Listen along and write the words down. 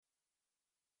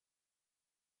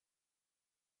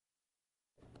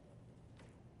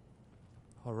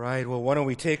All right, well, why don't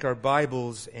we take our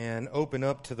Bibles and open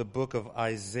up to the book of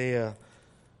Isaiah.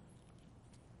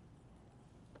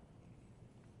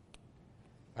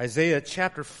 Isaiah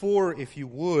chapter 4, if you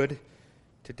would.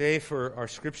 Today for our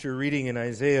scripture reading in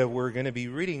Isaiah, we're going to be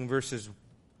reading verses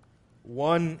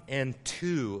 1 and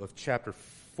 2 of chapter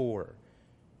 4.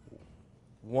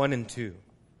 1 and 2.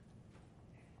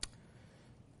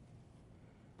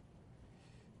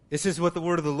 This is what the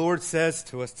word of the Lord says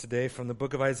to us today from the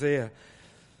book of Isaiah.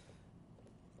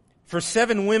 For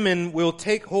 7 women will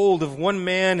take hold of one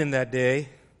man in that day,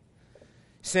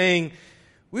 saying,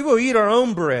 "We will eat our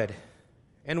own bread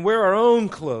and wear our own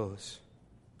clothes.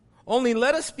 Only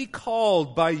let us be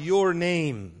called by your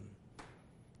name.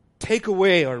 Take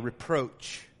away our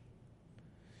reproach."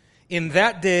 In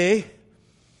that day,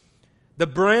 the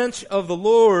branch of the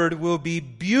Lord will be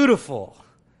beautiful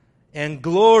and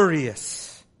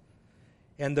glorious,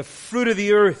 and the fruit of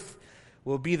the earth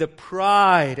will be the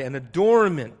pride and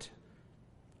adornment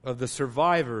of the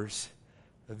survivors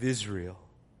of Israel.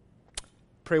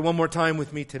 Pray one more time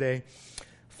with me today.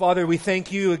 Father, we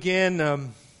thank you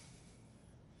again,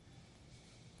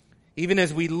 even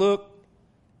as we look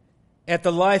at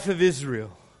the life of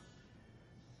Israel,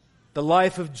 the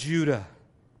life of Judah.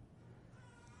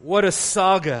 What a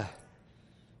saga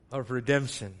of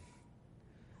redemption.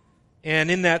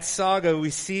 And in that saga we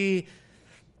see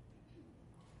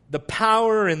the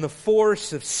power and the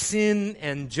force of sin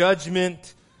and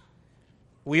judgment.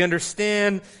 We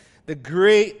understand the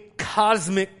great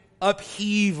cosmic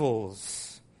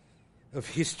upheavals of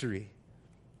history.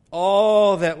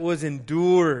 All that was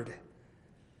endured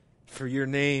for your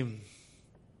name.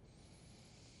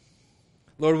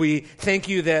 Lord, we thank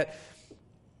you that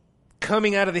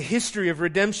coming out of the history of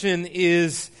redemption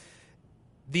is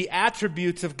the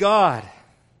attributes of God.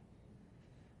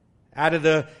 Out of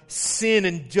the sin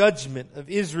and judgment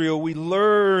of Israel, we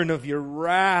learn of your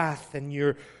wrath and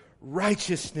your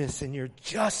righteousness and your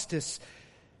justice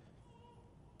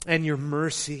and your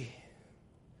mercy.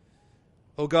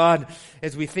 Oh God,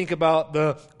 as we think about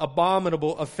the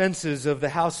abominable offenses of the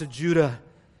house of Judah,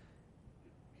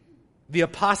 the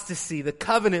apostasy, the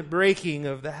covenant breaking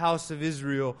of the house of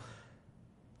Israel,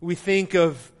 we think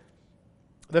of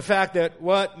the fact that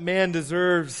what man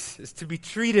deserves is to be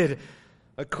treated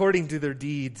according to their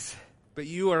deeds. But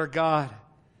you are a God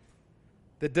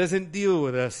that doesn't deal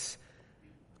with us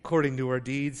according to our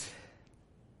deeds.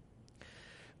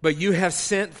 But you have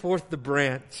sent forth the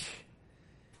branch.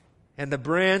 And the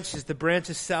branch is the branch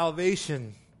of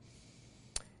salvation.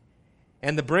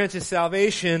 And the branch of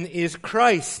salvation is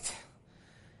Christ.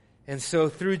 And so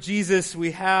through Jesus we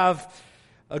have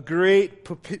a great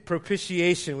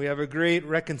propitiation. We have a great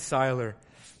reconciler.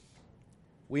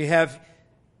 We have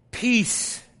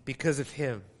peace because of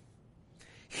Him.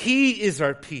 He is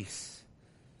our peace.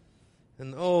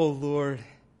 And oh Lord,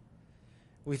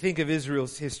 we think of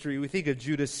Israel's history. We think of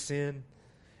Judah's sin.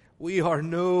 We are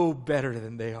no better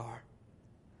than they are.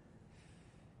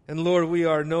 And Lord, we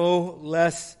are no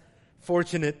less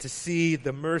fortunate to see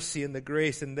the mercy and the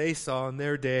grace than they saw in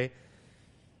their day.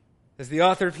 As the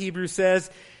author of Hebrews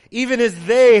says, even as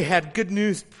they had good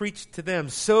news preached to them,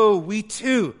 so we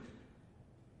too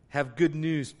have good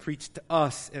news preached to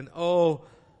us. And oh,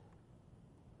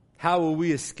 how will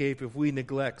we escape if we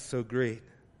neglect so great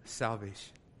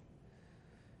salvation?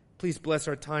 Please bless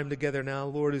our time together now,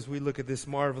 Lord, as we look at this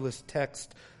marvelous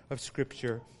text of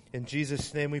Scripture. In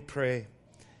Jesus' name we pray.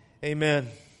 Amen.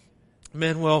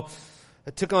 Amen. Well,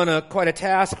 I took on quite a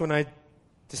task when I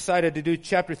decided to do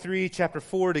chapter 3, chapter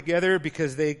 4 together,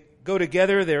 because they go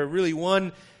together. They're really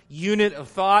one unit of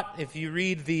thought. If you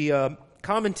read the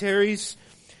commentaries,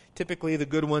 typically the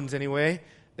good ones anyway,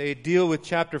 they deal with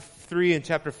chapter 3 and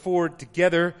chapter 4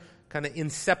 together, kind of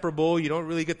inseparable. You don't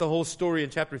really get the whole story in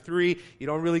chapter 3. You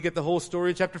don't really get the whole story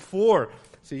in chapter 4.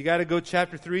 So you got to go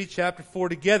chapter 3, chapter 4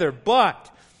 together.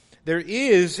 But there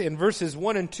is, in verses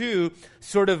 1 and 2,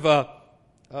 sort of a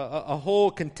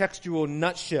whole contextual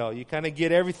nutshell. You kind of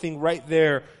get everything right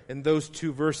there in those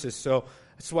 2 verses. So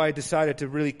that's why I decided to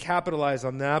really capitalize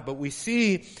on that. But we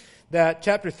see that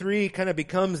chapter 3 kind of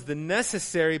becomes the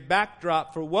necessary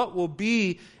backdrop for what will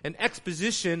be an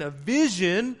exposition, a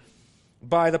vision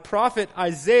by the prophet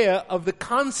Isaiah of the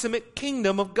consummate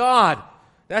kingdom of God.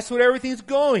 That's where everything's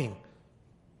going.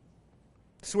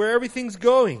 That's where everything's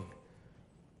going.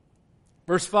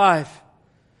 Verse 5.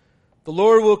 The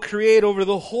Lord will create over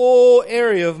the whole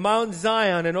area of Mount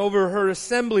Zion and over her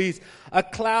assemblies a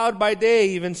cloud by day,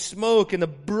 even smoke, and the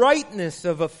brightness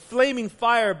of a flaming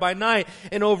fire by night.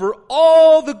 And over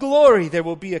all the glory there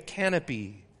will be a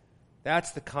canopy.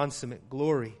 That's the consummate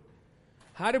glory.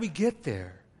 How do we get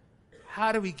there?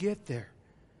 How do we get there?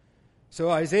 So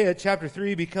Isaiah chapter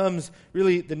 3 becomes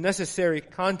really the necessary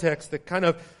context that kind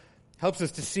of helps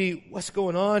us to see what's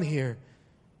going on here.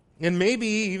 And maybe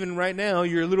even right now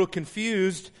you're a little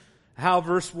confused how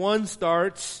verse 1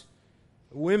 starts.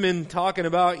 Women talking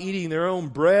about eating their own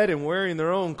bread and wearing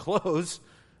their own clothes,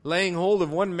 laying hold of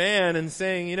one man and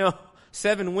saying,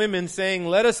 7 women saying,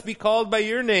 "Let us be called by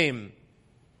your name."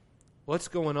 What's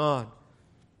going on?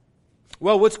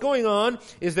 Well, what's going on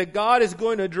is that God is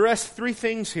going to address 3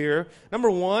 things here. Number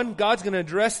 1, God's going to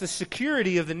address the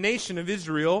security of the nation of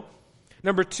Israel.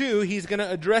 Number 2, He's going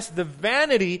to address the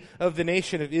vanity of the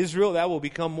nation of Israel. That will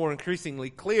become more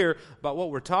increasingly clear about what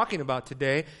we're talking about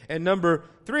today. And number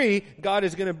 3, God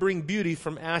is going to bring beauty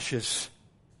from ashes.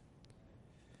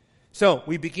 So,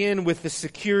 we begin with the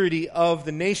security of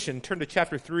the nation. Turn to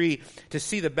chapter 3 to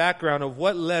see the background of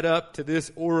what led up to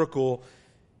this oracle,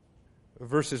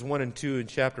 verses 1 and 2 in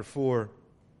chapter 4.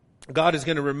 God is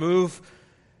going to remove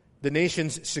the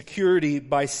nation's security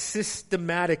by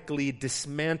systematically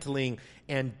dismantling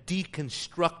and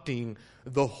deconstructing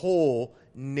the whole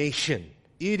nation.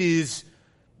 It is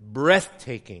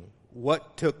breathtaking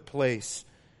what took place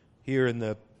here in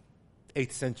the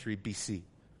 8th century BC.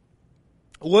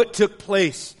 What took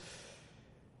place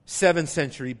 7th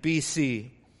century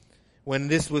BC when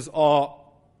this was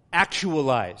all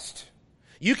actualized.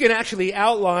 You can actually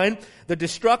outline the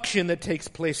destruction that takes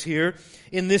place here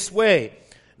in this way.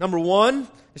 Number 1,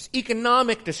 there's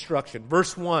economic destruction,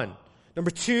 verse 1. Number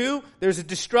 2, there's a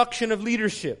destruction of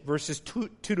leadership, verses 2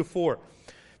 to 4.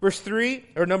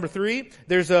 Number 3,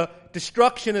 there's a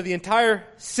destruction of the entire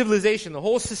civilization. The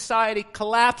whole society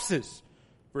collapses,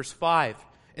 verse 5.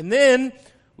 And then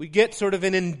we get sort of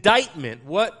an indictment.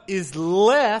 What is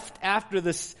left after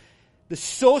this? The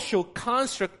social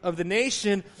construct of the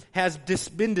nation has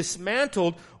been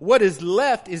dismantled. What is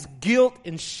left is guilt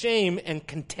and shame and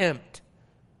contempt.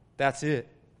 That's it.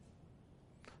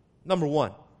 Number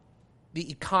 1, the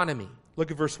economy.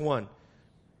 Look at verse 1.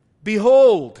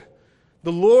 Behold,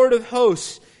 the Lord of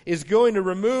hosts is going to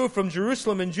remove from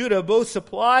Jerusalem and Judah both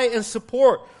supply and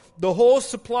support, the whole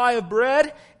supply of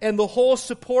bread and the whole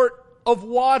support of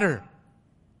water.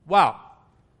 Wow.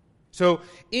 So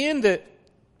in the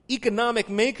economic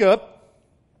makeup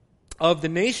of the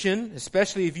nation,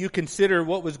 especially if you consider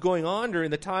what was going on during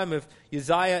the time of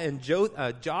Uzziah and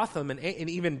Jotham, and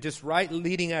even just right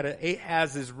leading out of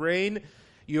Ahaz's reign,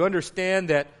 you understand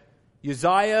that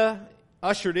Uzziah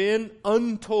ushered in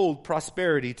untold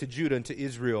prosperity to Judah and to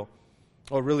Israel,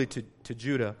 or really to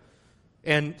Judah.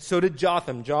 And so did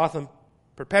Jotham. Jotham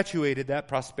perpetuated that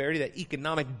prosperity, that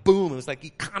economic boom. It was like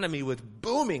economy was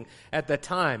booming at that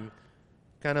time.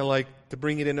 Kind of like to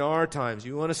bring it into our times.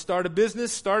 You want to start a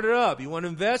business, start it up. You want to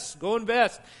invest, go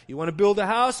invest. You want to build a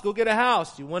house, go get a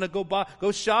house. You want to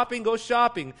go shopping, go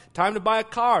shopping. Time to buy a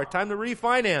car, time to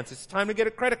refinance. It's time to get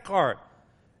a credit card.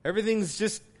 Everything's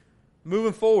just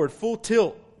moving forward, full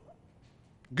tilt.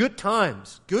 Good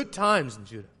times in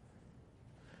Judah.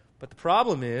 But the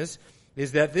problem is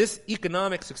that this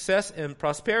economic success and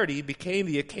prosperity became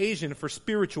the occasion for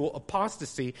spiritual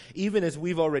apostasy, even as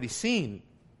we've already seen.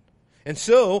 And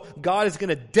so, God is going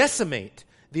to decimate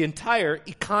the entire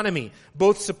economy,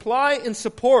 both supply and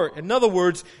support. In other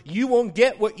words, you won't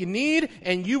get what you need,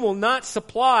 and you will not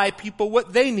supply people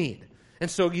what they need. And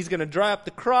so He's going to dry up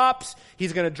the crops.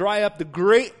 He's going to dry up the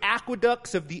great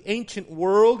aqueducts of the ancient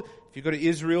world. If you go to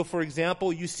Israel, for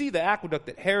example, you see the aqueduct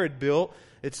that Herod built.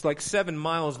 It's like 7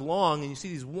 miles long, and you see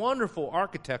these wonderful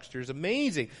architectures.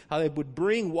 Amazing how they would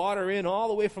bring water in all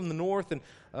the way from the north, and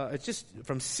it's just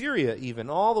from Syria even,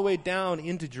 all the way down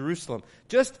into Jerusalem.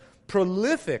 Just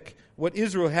prolific what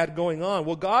Israel had going on.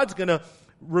 Well, God's going to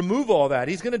remove all that.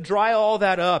 He's going to dry all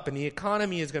that up, and the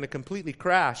economy is going to completely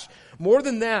crash. More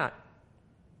than that,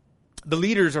 the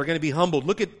leaders are going to be humbled.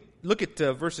 Look at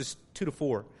verses 2 to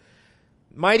 4.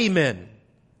 Mighty men,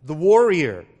 the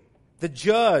warrior, the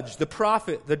judge, the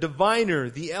prophet, the diviner,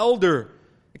 the elder,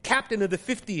 the captain of the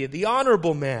 50, the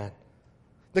honorable man,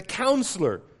 the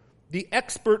counselor, the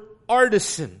expert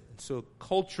artisan, so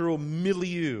cultural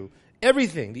milieu,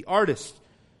 everything, the artist,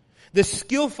 the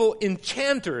skillful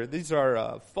enchanter. These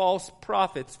are false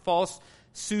prophets, false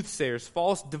soothsayers,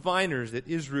 false diviners that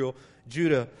Israel,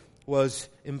 Judah was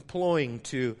employing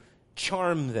to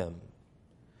charm them.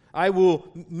 I will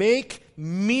make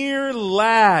mere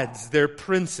lads their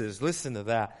princes. Listen to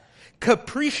that.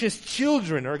 Capricious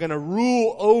children are going to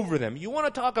rule over them. You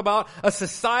want to talk about a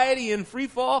society in free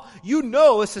fall? You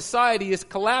know a society is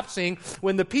collapsing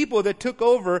when the people that took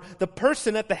over, the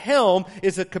person at the helm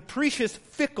is a capricious,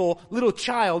 fickle little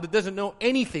child that doesn't know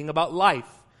anything about life.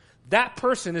 That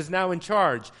person is now in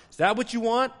charge. Is that what you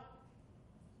want?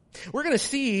 We're going to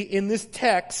see in this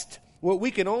text what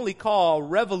we can only call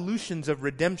revolutions of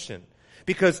redemption,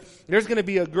 because there's going to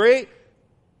be a great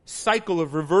cycle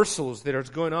of reversals that is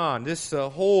going on. This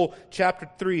whole chapter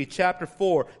 3, chapter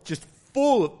 4, just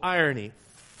full of irony,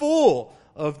 full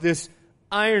of this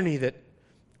irony that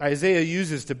Isaiah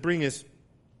uses to bring his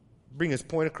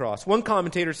point across. One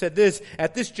commentator said this: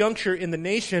 at this juncture in the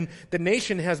nation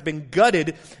has been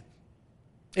gutted.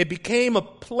 It became a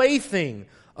plaything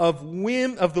of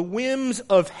the whims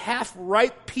of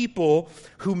half-ripe people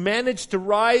who managed to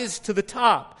rise to the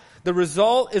top. The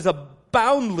result is a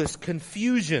boundless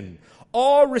confusion.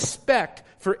 All respect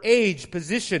for age,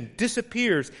 position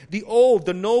disappears. The old,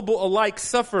 the noble alike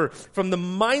suffer from the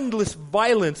mindless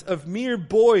violence of mere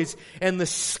boys and the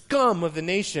scum of the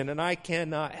nation. And I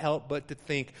cannot help but to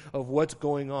think of what's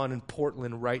going on in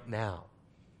Portland right now.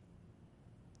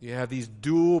 You have these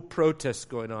dual protests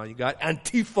going on. You got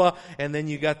Antifa, and then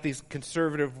you got these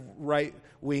conservative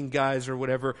right-wing guys or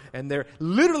whatever, and they're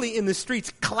literally in the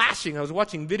streets clashing. I was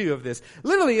watching video of this.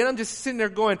 Literally, and I'm just sitting there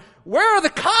going, where are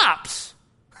the cops?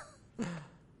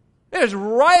 There's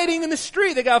rioting in the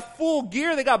street. They got full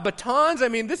gear. They got batons. I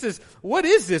mean, what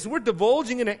is this? We're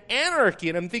divulging into anarchy.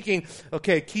 And I'm thinking,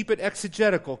 okay, keep it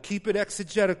exegetical. Keep it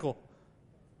exegetical.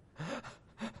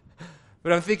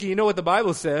 But I'm thinking, you know what the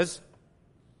Bible says?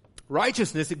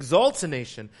 Righteousness exalts a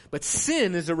nation, but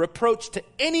sin is a reproach to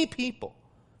any people.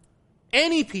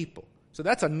 Any people. So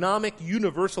that's a gnomic,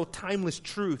 universal, timeless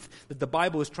truth that the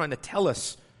Bible is trying to tell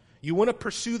us. You want to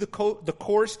pursue the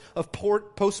course of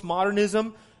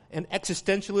postmodernism and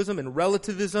existentialism and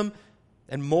relativism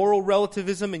and moral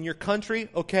relativism in your country?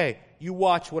 Okay, you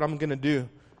watch what I'm going to do.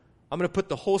 I'm going to put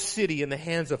the whole city in the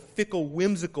hands of fickle,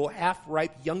 whimsical,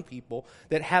 half-ripe young people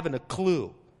that haven't a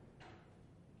clue.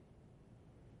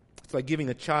 It's like giving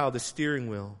a child a steering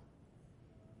wheel.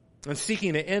 And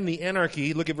seeking to end the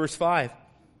anarchy, look at verse 5.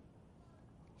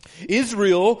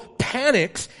 Israel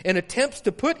panics and attempts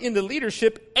to put into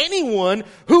leadership anyone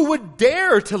who would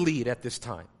dare to lead at this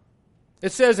time.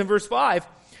 It says in verse 5,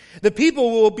 the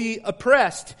people will be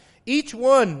oppressed, each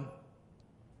one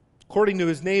according to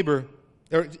his neighbor,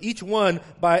 or each one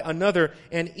by another,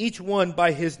 and each one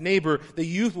by his neighbor. The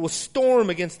youth will storm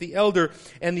against the elder,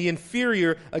 and the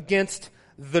inferior against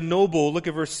the noble. Look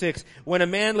at verse 6. When a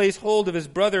man lays hold of his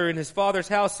brother in his father's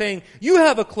house, saying, you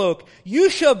have a cloak,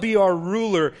 you shall be our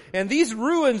ruler, and these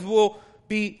ruins will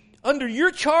be under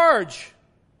your charge.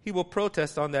 He will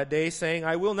protest on that day, saying,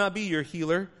 I will not be your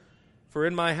healer, for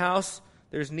in my house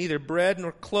there's neither bread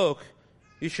nor cloak.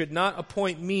 You should not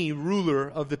appoint me ruler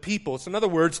of the people. So in other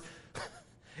words,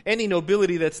 any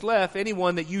nobility that's left,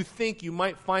 anyone that you think you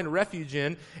might find refuge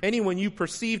in, anyone you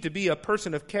perceive to be a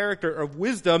person of character or of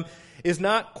wisdom, is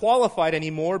not qualified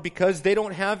anymore because they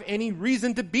don't have any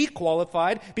reason to be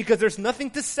qualified, because there's nothing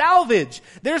to salvage.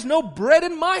 There's no bread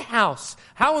in my house.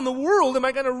 How in the world am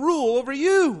I going to rule over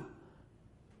you?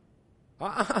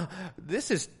 This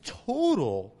is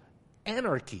total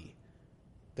anarchy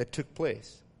that took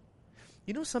place.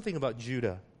 You know something about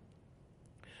Judah?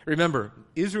 Remember,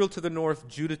 Israel to the north,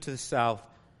 Judah to the south.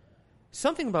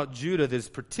 Something about Judah that is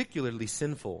particularly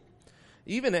sinful.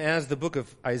 Even as the book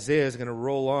of Isaiah is going to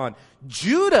roll on,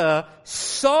 Judah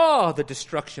saw the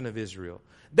destruction of Israel.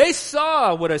 They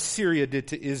saw what Assyria did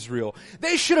to Israel.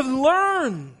 They should have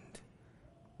learned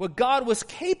what God was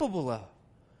capable of.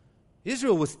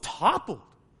 Israel was toppled,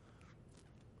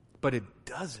 but it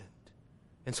doesn't.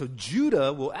 And so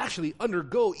Judah will actually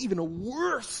undergo even a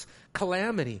worse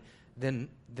calamity than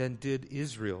did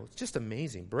Israel. It's just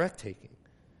amazing, breathtaking.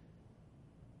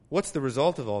 What's the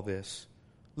result of all this?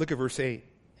 Look at verse 8.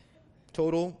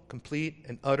 Total, complete,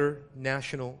 and utter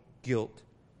national guilt.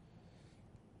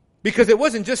 Because it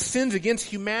wasn't just sins against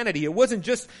humanity. It wasn't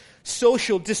just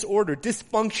social disorder,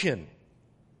 dysfunction.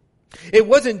 It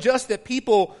wasn't just that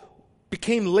people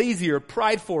became lazy or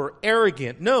prideful or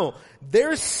arrogant. No,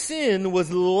 their sin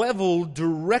was leveled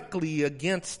directly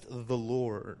against the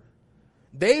Lord.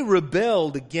 They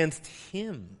rebelled against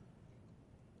Him.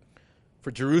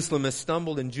 For Jerusalem has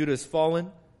stumbled and Judah has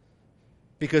fallen,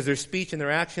 because their speech and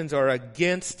their actions are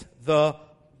against the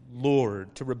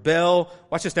Lord. To rebel,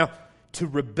 watch this now, to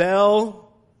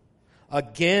rebel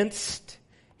against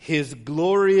His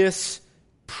glorious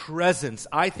presence.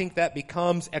 I think that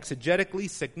becomes exegetically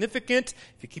significant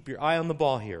if you keep your eye on the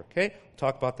ball here, okay? We'll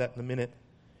talk about that in a minute.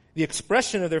 The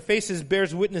expression of their faces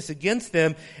bears witness against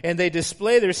them, and they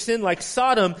display their sin like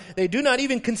Sodom. They do not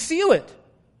even conceal it.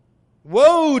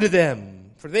 Woe to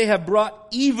them, for they have brought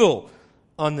evil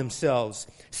on themselves.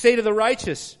 Say to the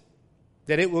righteous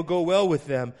that it will go well with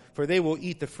them, for they will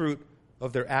eat the fruit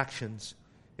of their actions.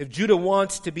 If Judah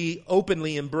wants to be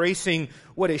openly embracing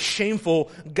what is shameful,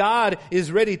 God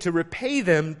is ready to repay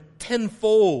them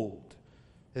tenfold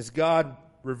as God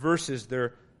reverses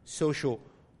their social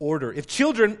order. If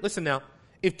children, listen now,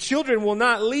 if children will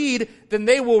not lead, then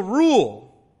they will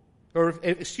rule. Or,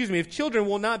 if children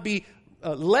will not be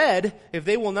led, if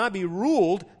they will not be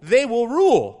ruled, they will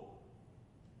rule.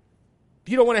 If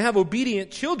you don't want to have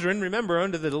obedient children, remember,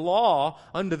 under the law,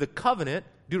 under the covenant,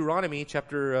 Deuteronomy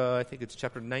chapter, I think it's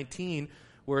chapter 19,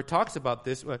 where it talks about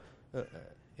this,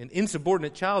 an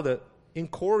insubordinate child,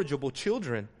 incorrigible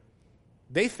children,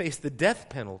 they face the death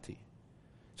penalty.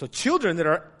 So children that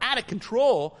are out of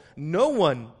control, no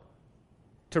one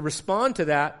to respond to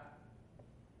that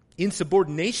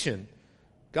insubordination.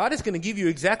 God is going to give you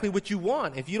exactly what you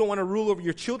want. If you don't want to rule over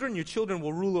your children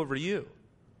will rule over you.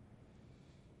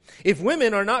 If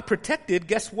women are not protected,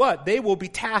 guess what? They will be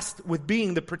tasked with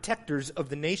being the protectors of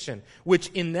the nation, which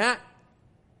in that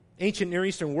ancient Near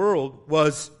Eastern world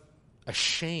was a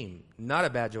shame, not a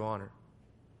badge of honor.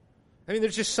 I mean,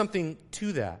 there's just something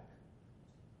to that.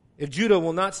 If Judah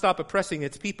will not stop oppressing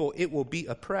its people, it will be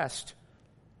oppressed.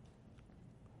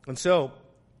 And so,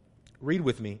 read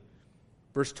with me,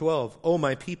 verse 12. "O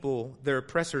my people, their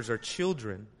oppressors are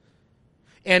children,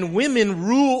 and women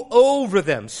rule over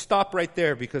them." Stop right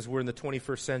there, because we're in the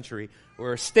 21st century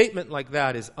where a statement like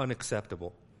that is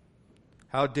unacceptable.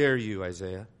 How dare you,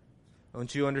 Isaiah?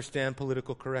 Don't you understand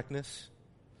political correctness?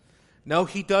 No,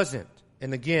 he doesn't.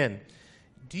 And again,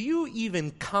 do you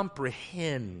even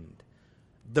comprehend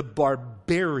the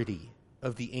barbarity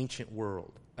of the ancient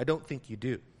world? I don't think you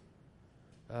do.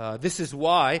 This is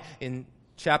why in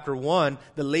chapter 1,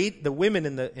 the women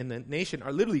in the nation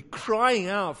are literally crying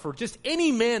out for just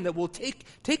any man that will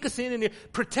take us in and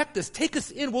protect us, take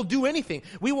us in. We'll do anything.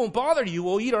 We won't bother you.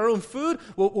 We'll eat our own food.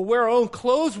 We'll wear our own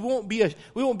clothes. We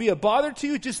won't be a bother to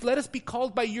you. Just let us be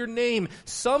called by your name.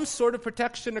 Some sort of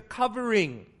protection or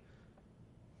covering.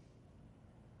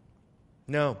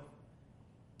 No.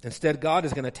 Instead, God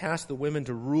is going to task the women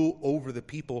to rule over the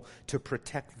people to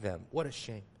protect them. What a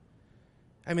shame.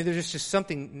 I mean, there's just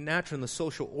something natural in the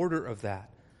social order of that.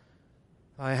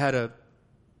 I had a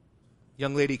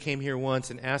young lady came here once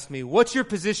and asked me, "What's your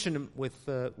position with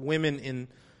women in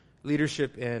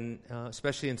leadership and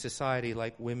especially in society,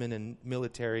 like women in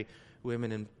military,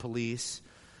 women in police?"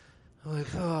 I'm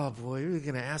like, "Oh boy, you're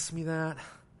going to ask me that?"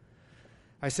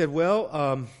 I said,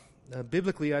 "Well,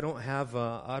 biblically, I don't have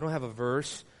a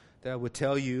verse that would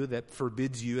tell you that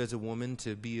forbids you as a woman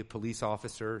to be a police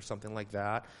officer or something like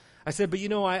that." I said, but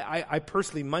I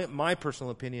personally, my personal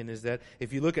opinion is that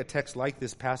if you look at texts like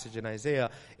this passage in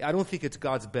Isaiah, I don't think it's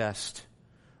God's best.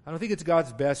 I don't think it's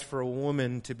God's best for a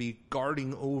woman to be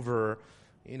guarding over,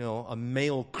 a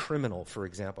male criminal, for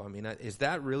example. I mean, is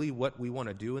that really what we want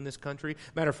to do in this country?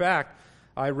 Matter of fact,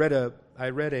 I read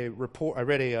a report. I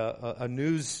read a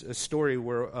news story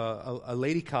where a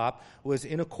lady cop was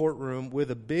in a courtroom with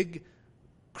a big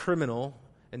criminal,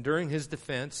 and during his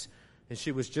defense, and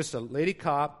she was just a lady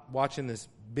cop watching this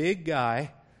big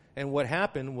guy, and what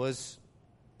happened was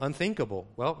unthinkable.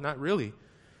 Well, not really.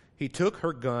 He took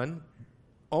her gun,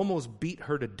 almost beat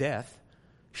her to death,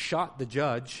 shot the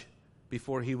judge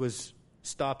before he was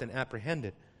stopped and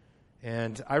apprehended.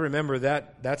 And I remember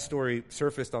that story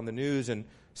surfaced on the news, and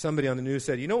somebody on the news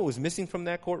said, what was missing from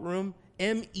that courtroom?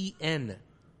 MEN.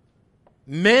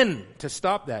 Men to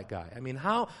stop that guy. I mean,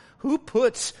 who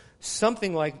puts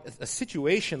something like a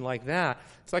situation like that?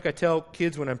 It's like I tell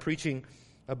kids when I'm preaching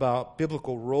about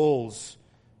biblical roles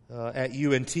at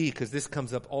UNT, because this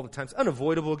comes up all the time. It's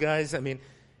unavoidable, guys. I mean,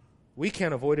 we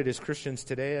can't avoid it as Christians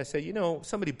today. I say,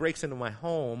 somebody breaks into my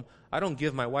home, I don't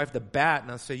give my wife the bat,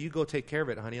 and I'll say, you go take care of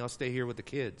it, honey. I'll stay here with the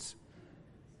kids.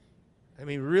 I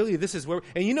mean, really, this is where...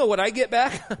 And you know what I get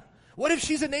back? What if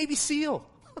she's a Navy SEAL?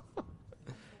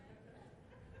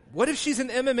 What if she's an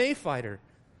MMA fighter?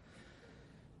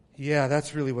 Yeah,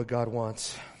 that's really what God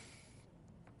wants.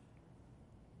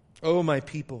 Oh, my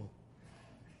people,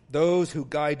 those who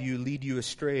guide you lead you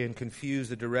astray and confuse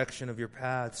the direction of your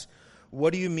paths.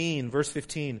 What do you mean? Verse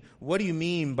 15. What do you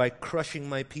mean by crushing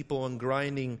my people and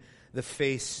grinding the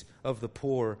face of the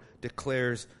poor,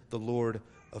 declares the Lord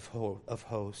of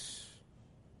hosts.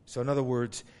 So in other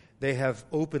words, they have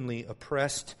openly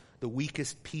oppressed the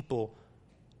weakest people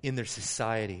in their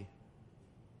society.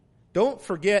 Don't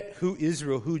forget who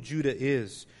Judah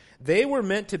is. They were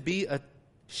meant to be a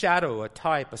shadow, a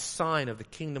type, a sign of the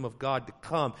kingdom of God to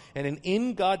come. And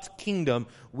in God's kingdom,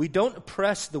 we don't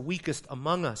oppress the weakest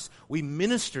among us. We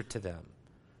minister to them.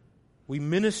 We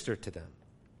minister to them.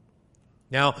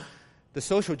 Now, The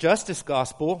social justice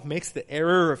gospel makes the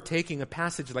error of taking a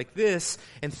passage like this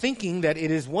and thinking that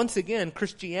it is once again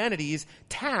Christianity's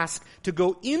task to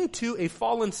go into a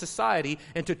fallen society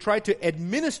and to try to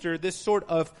administer this sort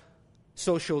of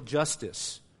social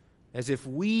justice, as if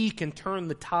we can turn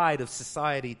the tide of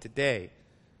society today.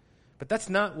 But that's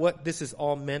not what this is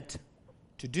all meant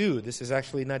to do. This is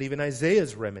actually not even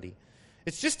Isaiah's remedy.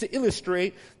 It's just to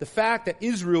illustrate the fact that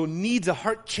Israel needs a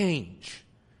heart change.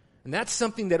 And that's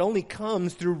something that only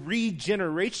comes through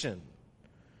regeneration,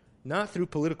 not through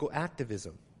political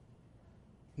activism.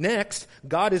 Next,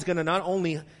 God is going to not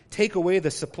only take away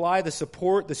the supply, the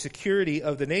support, the security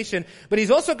of the nation, but He's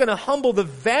also going to humble the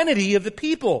vanity of the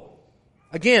people.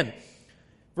 Again,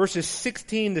 verses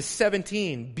 16 to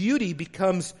 17, beauty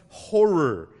becomes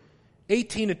horror.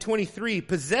 18 to 23,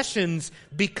 possessions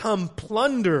become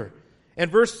plunder.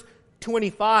 And verse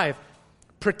 25,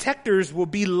 protectors will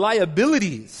be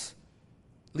liabilities,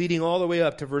 leading all the way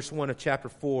up to verse 1 of chapter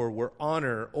 4, where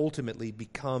honor ultimately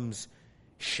becomes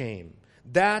shame.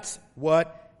 That's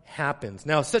what happens.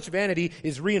 Now, such vanity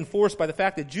is reinforced by the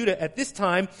fact that Judah at this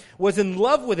time was in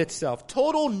love with itself.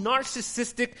 Total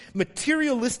narcissistic,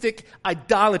 materialistic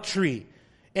idolatry.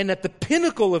 And at the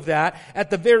pinnacle of that, at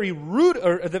the very root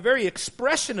or the very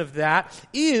expression of that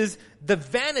is the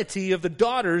vanity of the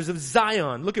daughters of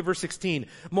Zion. Look at verse 16.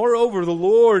 Moreover, the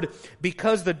Lord,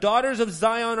 because the daughters of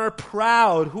Zion are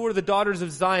proud. Who are the daughters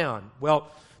of Zion?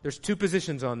 Well, there's two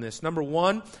positions on this. Number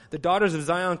one, the daughters of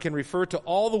Zion can refer to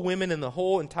all the women in the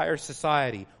whole entire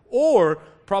society. Or,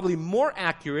 probably more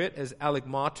accurate, as Alec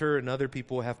Motter and other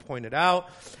people have pointed out,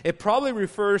 it probably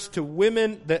refers to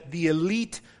women, the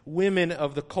elite women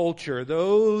of the culture,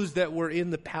 those that were in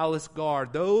the palace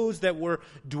guard, those that were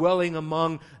dwelling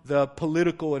among the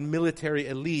political and military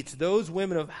elites, those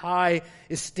women of high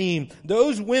esteem.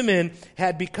 Those women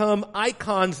had become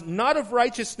icons not of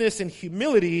righteousness and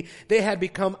humility, they had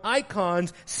become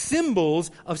icons,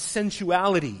 symbols of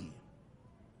sensuality,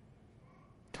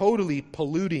 totally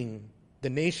polluting the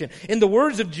nation. In the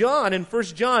words of John in 1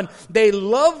 John, they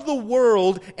love the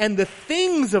world and the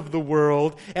things of the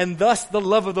world, and thus the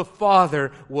love of the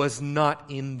Father was not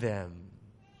in them.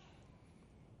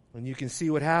 And you can see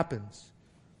what happens.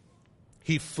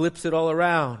 He flips it all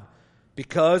around,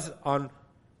 because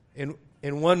in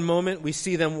one moment we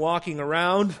see them walking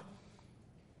around.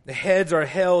 The heads are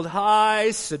held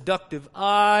high, seductive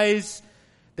eyes.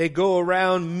 They go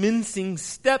around mincing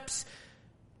steps,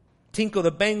 tinkle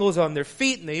the bangles on their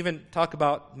feet, and they even talk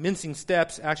about mincing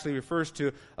steps actually refers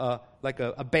to like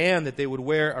a band that they would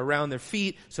wear around their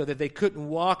feet so that they couldn't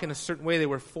walk in a certain way. They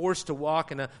were forced to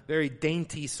walk in a very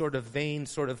dainty sort of vain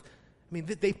sort of,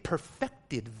 they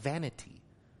perfected vanity.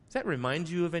 Does that remind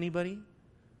you of anybody?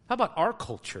 How about our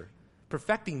culture?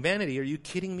 Perfecting vanity, are you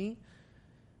kidding me?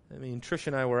 Trish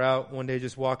and I were out one day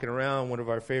just walking around one of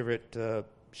our favorite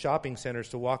shopping centers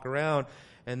to walk around.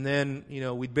 And then,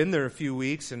 we'd been there a few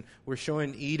weeks, and we're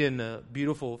showing Eden a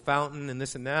beautiful fountain and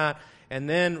this and that. And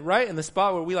then right in the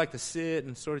spot where we like to sit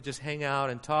and sort of just hang out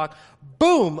and talk,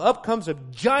 boom, up comes a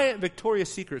giant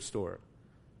Victoria's Secret store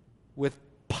with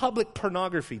public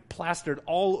pornography plastered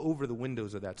all over the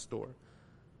windows of that store.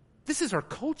 This is our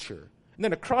culture. And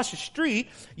then across the street,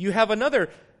 you have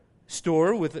another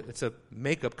store it's a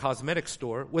makeup cosmetic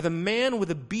store with a man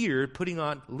with a beard putting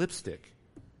on lipstick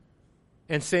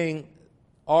and saying,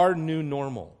 our new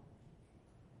normal.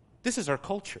 This is our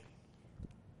culture.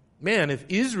 Man, if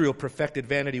Israel perfected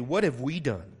vanity, what have we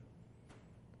done?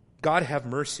 God have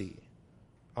mercy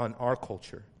on our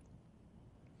culture.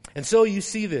 And so you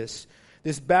see this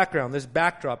background, this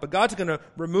backdrop. But God's going to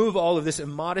remove all of this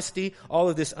immodesty, all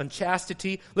of this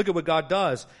unchastity. Look at what God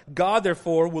does. God,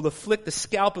 therefore, will afflict the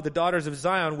scalp of the daughters of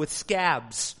Zion with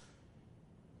scabs.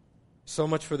 So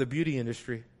much for the beauty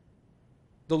industry.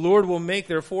 The Lord will make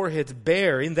their foreheads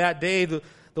bare. In that day, the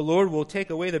Lord will take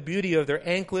away the beauty of their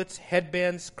anklets,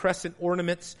 headbands, crescent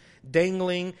ornaments,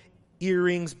 dangling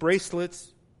earrings, bracelets,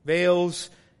 veils,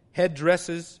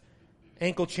 headdresses,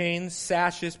 ankle chains,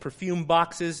 sashes, perfume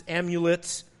boxes,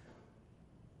 amulets,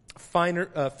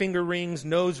 finger rings,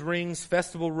 nose rings,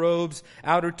 festival robes,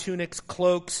 outer tunics,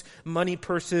 cloaks, money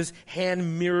purses,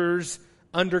 hand mirrors,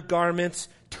 undergarments,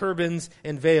 turbans,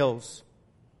 and veils.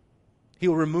 He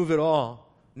will remove it all.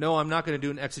 No, I'm not going to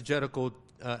do an exegetical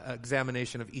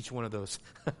examination of each one of those.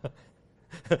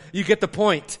 You get the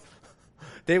point.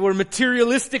 They were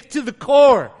materialistic to the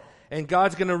core, and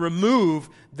God's going to remove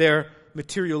their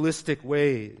materialistic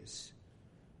ways.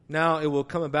 Now it will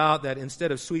come about that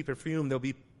instead of sweet perfume, there'll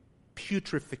be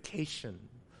putrefaction.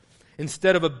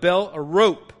 Instead of a belt, a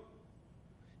rope.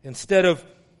 Instead of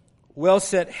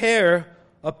well-set hair,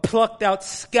 a plucked out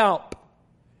scalp.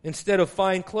 Instead of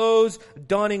fine clothes,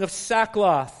 donning of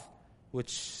sackcloth, which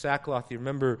sackcloth, you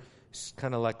remember, is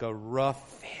kind of like a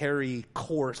rough, hairy,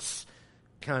 coarse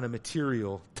kind of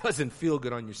material. Doesn't feel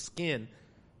good on your skin.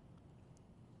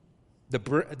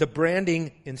 The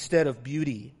branding instead of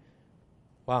beauty.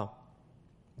 Wow.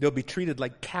 They'll be treated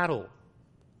like cattle.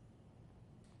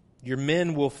 Your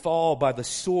men will fall by the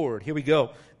sword. Here we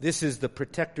go. This is the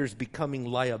protectors becoming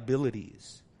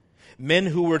liabilities. Men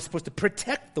who were supposed to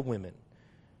protect the women,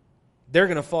 they're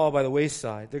going to fall by the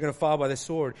wayside. They're going to fall by the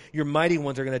sword. Your mighty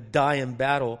ones are going to die in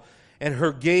battle. And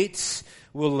her gates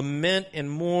will lament and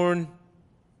mourn.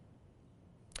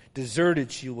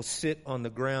 Deserted, she will sit on the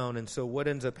ground. And so what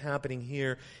ends up happening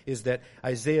here is that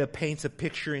Isaiah paints a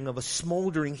picturing of a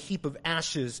smoldering heap of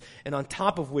ashes, and on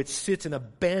top of which sits an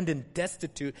abandoned,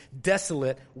 destitute,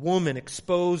 desolate woman,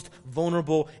 exposed,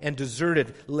 vulnerable, and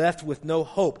deserted, left with no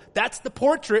hope. That's the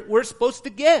portrait we're supposed to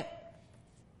get.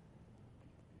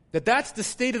 That's the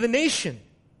state of the nation.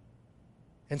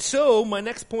 And so, my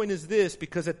next point is this,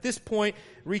 because at this point,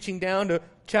 reaching down to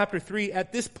chapter 3,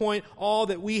 at this point, all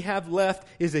that we have left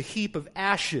is a heap of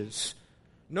ashes.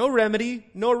 No remedy,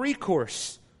 no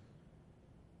recourse.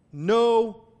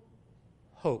 No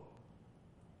hope.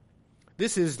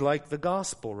 This is like the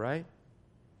gospel, right?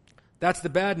 That's the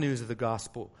bad news of the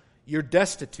gospel. You're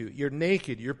destitute, you're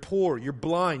naked, you're poor, you're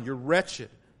blind, you're wretched.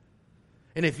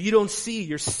 And if you don't see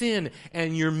your sin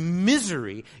and your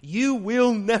misery, you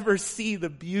will never see the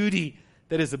beauty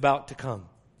that is about to come.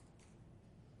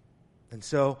 And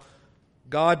so,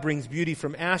 God brings beauty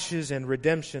from ashes and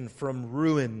redemption from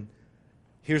ruin.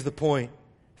 Here's the point.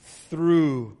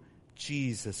 Through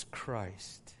Jesus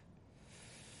Christ.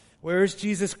 Where is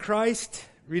Jesus Christ?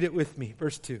 Read it with me.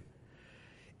 Verse 2.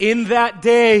 In that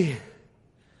day.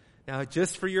 Now,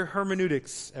 just for your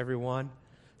hermeneutics, everyone,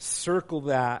 circle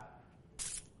that.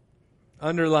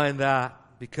 Underline that,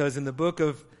 because in the book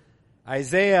of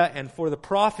Isaiah and for the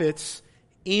prophets,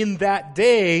 in that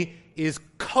day is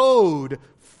code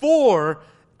for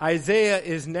Isaiah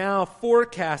is now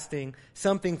forecasting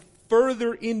something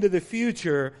further into the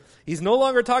future. He's no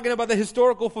longer talking about the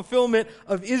historical fulfillment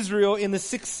of Israel in the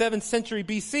 6th, 7th century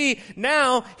BC.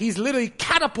 Now he's literally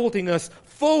catapulting us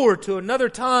forward to another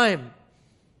time.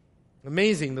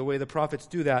 Amazing the way the prophets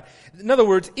do that. In other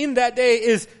words, in that day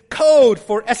is code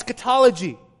for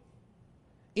eschatology.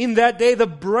 In that day, the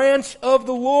branch of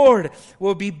the Lord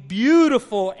will be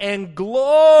beautiful and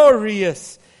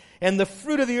glorious. And the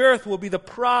fruit of the earth will be the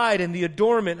pride and the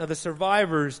adornment of the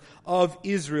survivors of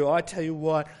Israel. I tell you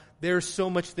what, there's so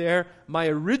much there. My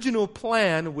original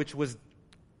plan, which was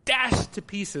dashed to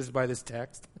pieces by this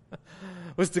text,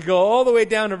 was to go all the way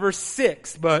down to verse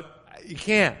 6, but you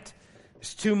can't.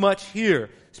 There's too much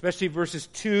here, especially verse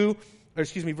 3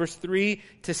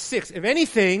 to 6. If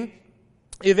anything,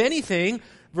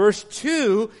 verse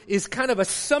 2 is kind of a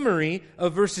summary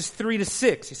of verses 3 to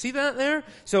 6. You see that there?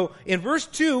 So in verse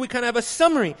 2, we kind of have a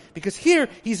summary, because here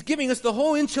he's giving us the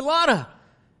whole enchilada.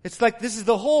 It's like this is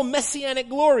the whole messianic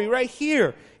glory right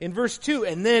here in verse 2.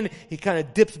 And then he kind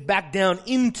of dips back down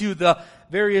into the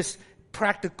various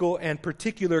practical and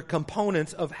particular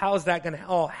components of how is that going to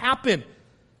all happen.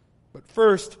 But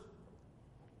first,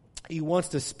 he wants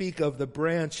to speak of the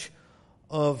branch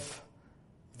of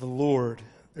the Lord.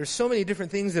 There's so many different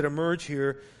things that emerge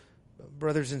here,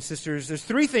 brothers and sisters. There's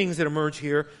 3 things that emerge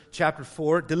here, chapter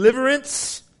 4.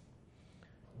 Deliverance,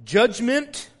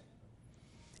 judgment,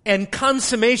 and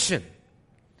consummation.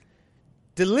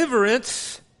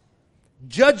 Deliverance,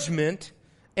 judgment,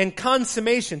 and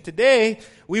consummation. Today,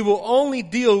 we will only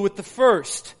deal with the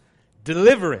first,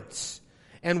 deliverance.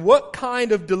 And what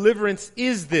kind of deliverance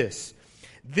is this?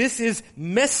 This is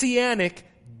messianic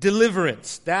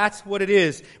deliverance. That's what it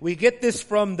is. We get this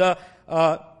from the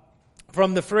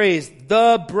phrase,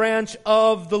 the branch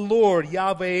of the Lord,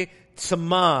 Yahweh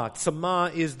Tzamah.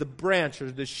 Tzamah is the branch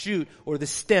or the shoot or the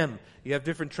stem. You have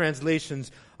different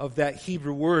translations of that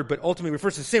Hebrew word, but ultimately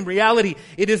refers to the same reality.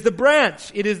 It is the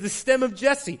branch. It is the stem of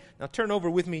Jesse. Now turn over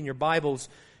with me in your Bibles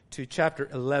to chapter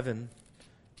 11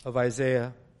 of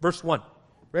Isaiah, verse 1.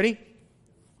 Ready?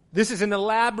 This is an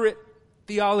elaborate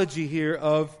theology here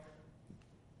of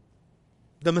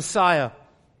the Messiah.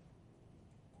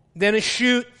 Then a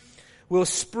shoot will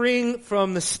spring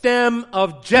from the stem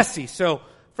of Jesse. So,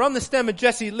 from the stem of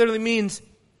Jesse literally means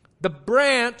the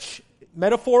branch,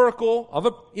 metaphorical of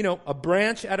a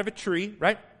branch out of a tree,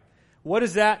 right? What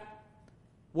is that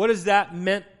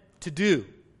meant to do?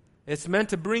 It's meant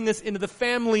to bring us into the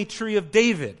family tree of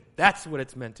David. That's what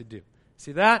it's meant to do.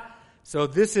 See that? So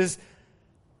this is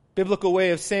biblical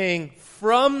way of saying,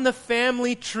 from the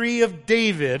family tree of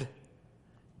David,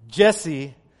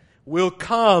 Jesse will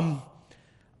come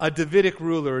a Davidic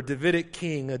ruler, a Davidic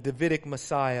king, a Davidic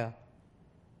Messiah.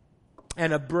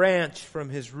 And a branch from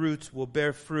his roots will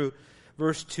bear fruit.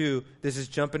 Verse 2, this is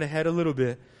jumping ahead a little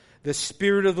bit. The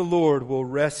Spirit of the Lord will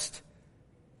rest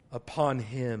upon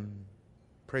him.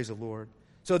 Praise the Lord.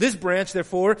 So this branch,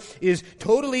 therefore, is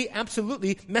totally,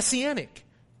 absolutely messianic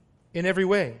in every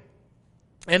way.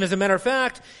 And as a matter of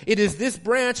fact, it is this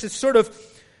branch that sort of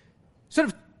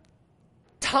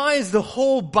ties the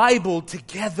whole Bible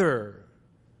together.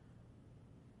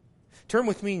 Turn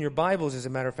with me in your Bibles, as a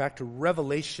matter of fact, to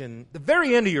Revelation, the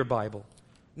very end of your Bible.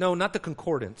 No, not the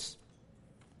concordance.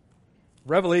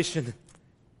 Revelation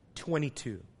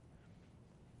 22.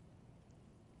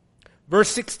 Verse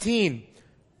 16.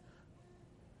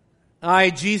 I,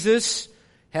 Jesus,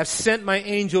 have sent my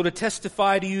angel to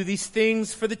testify to you these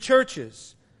things for the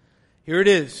churches. Here it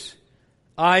is.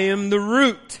 I am the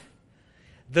root,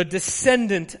 the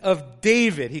descendant of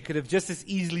David. He could have just as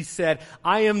easily said,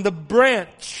 I am the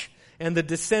branch and the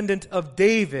descendant of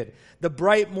David, the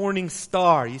bright morning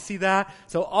star. You see that?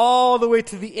 So all the way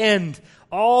to the end,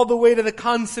 all the way to the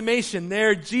consummation,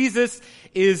 there Jesus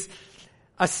is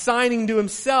assigning to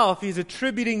himself, he's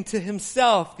attributing to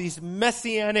himself these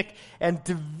messianic and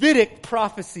Davidic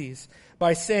prophecies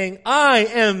by saying, I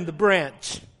am the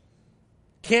branch.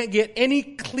 Can't get any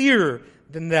clearer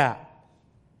than that.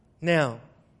 Now,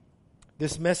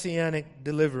 this messianic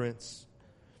deliverance.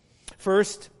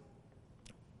 First,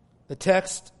 the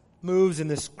text moves in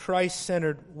this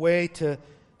Christ-centered way to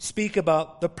speak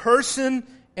about the person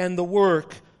and the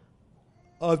work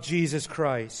of Jesus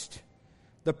Christ.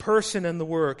 The person and the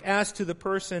work. As to the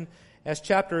person, as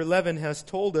chapter 11 has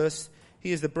told us,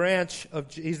 he is the branch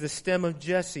of, he's the stem of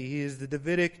Jesse. He is the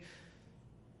Davidic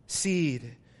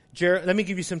seed. Let me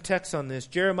give you some text on this.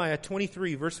 Jeremiah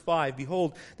 23, verse 5.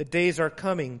 Behold, the days are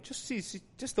coming.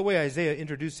 Just the way Isaiah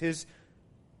introduced his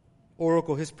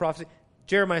oracle, his prophecy.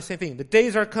 Jeremiah, same thing. The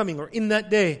days are coming, or in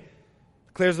that day,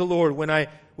 declares the Lord, when I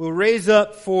will raise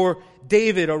up for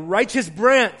David a righteous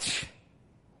branch,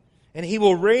 and he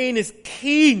will reign as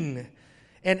king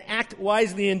and act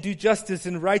wisely and do justice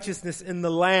and righteousness in the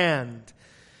land.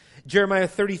 Jeremiah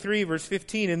 33, verse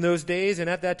 15, in those days and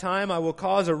at that time I will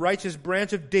cause a righteous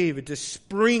branch of David to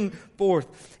spring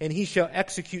forth, and he shall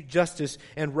execute justice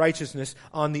and righteousness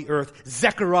on the earth.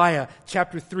 Zechariah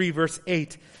chapter 3, verse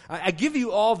 8. I give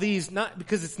you all these not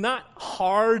because it's not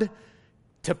hard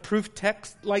to proof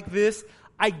text like this.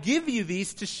 I give you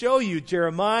these to show you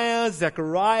Jeremiah,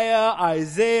 Zechariah,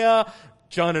 Isaiah,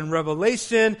 John and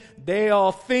Revelation. They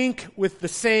all think with the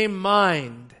same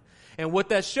mind. And what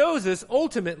that shows us,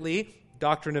 ultimately,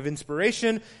 doctrine of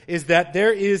inspiration, is that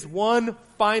there is one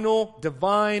final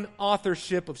divine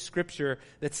authorship of Scripture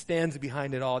that stands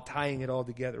behind it all, tying it all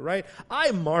together, right?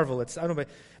 I marvel at, I don't know,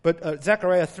 but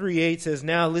Zechariah 3:8 says,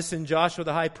 now listen, Joshua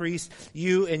the high priest,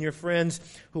 you and your friends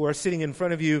who are sitting in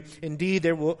front of you, indeed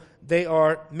they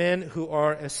are men who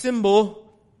are a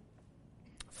symbol,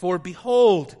 for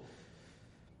behold,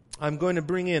 I'm going to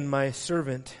bring in my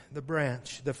servant, the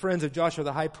branch. The friends of Joshua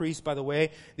the high priest, by the way,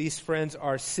 these friends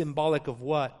are symbolic of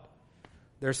what?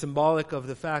 They're symbolic of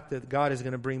the fact that God is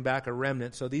going to bring back a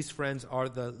remnant. So these friends are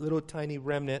the little tiny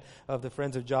remnant of the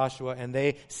friends of Joshua, and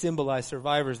they symbolize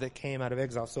survivors that came out of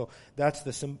exile. So that's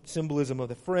the symbolism of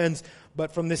the friends.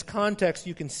 But from this context,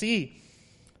 you can see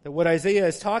that what Isaiah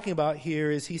is talking about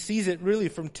here is he sees it really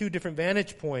from two different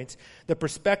vantage points. The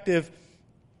perspective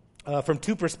from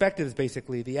two perspectives,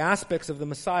 basically. The aspects of the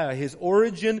Messiah, his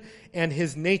origin and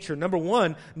his nature. Number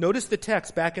one, notice the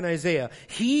text back in Isaiah.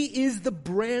 He is the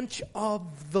branch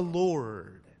of the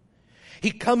Lord.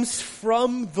 He comes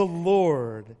from the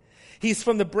Lord. He's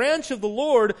from the branch of the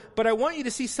Lord, but I want you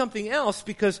to see something else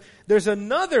because there's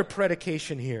another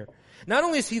predication here. Not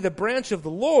only is he the branch of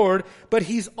the Lord, but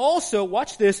he's also,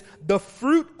 watch this, the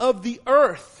fruit of the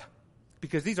earth.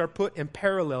 Because these are put in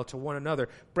parallel to one another.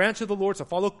 Branch of the Lord, so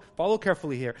follow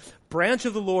carefully here. Branch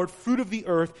of the Lord, fruit of the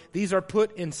earth, these are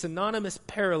put in synonymous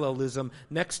parallelism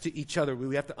next to each other.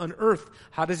 We have to unearth,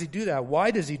 how does he do that? Why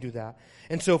does he do that?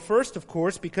 And so first, of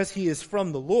course, because he is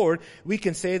from the Lord, we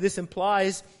can say this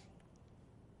implies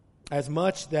as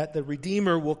much that the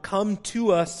Redeemer will come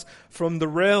to us from the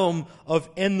realm of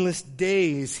endless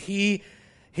days.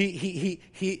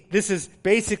 This is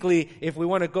basically, if we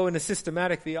want to go into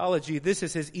systematic theology, this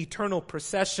is his eternal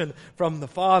procession from the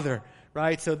Father,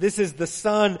 right? So this is the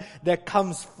Son that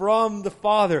comes from the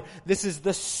Father. This is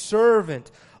the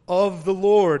servant of the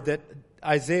Lord that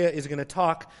Isaiah is going to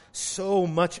talk so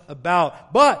much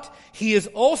about. But he is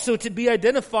also to be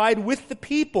identified with the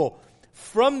people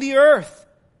from the earth.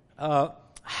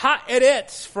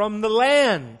 Ha'eretz, from the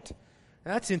land.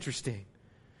 That's interesting.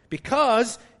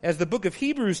 Because, as the book of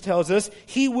Hebrews tells us,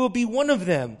 he will be one of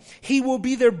them. He will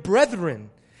be their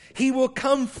brethren. He will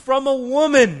come from a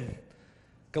woman.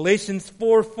 Galatians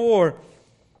 4:4.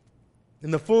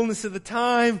 In the fullness of the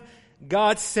time,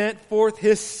 God sent forth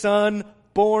his Son,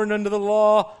 born under the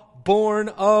law, born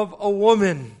of a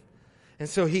woman. And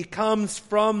so he comes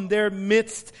from their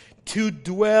midst to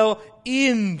dwell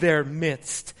in their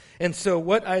midst. And so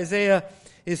what Isaiah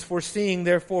is foreseeing,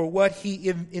 therefore, what he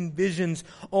envisions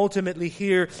ultimately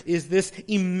here is this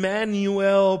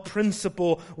Emmanuel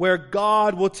principle where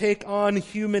God will take on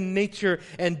human nature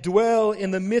and dwell in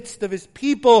the midst of his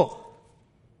people.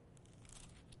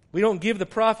 We don't give the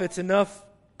prophets enough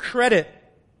credit.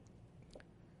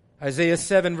 Isaiah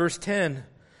 7 verse 10.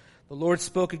 The Lord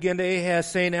spoke again to Ahaz,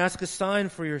 saying, ask a sign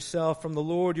for yourself from the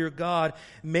Lord your God.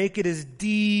 Make it as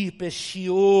deep as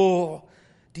Sheol,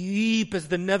 deep as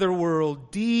the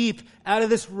netherworld, deep out of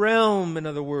this realm, in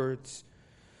other words,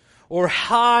 or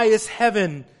high as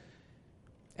heaven.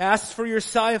 Ask for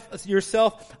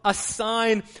yourself a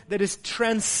sign that is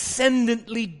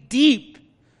transcendently deep.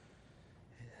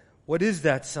 What is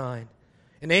that sign?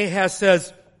 And Ahaz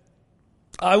says,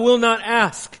 I will not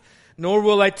ask, nor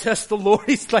will I test the Lord.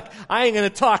 He's like, I ain't going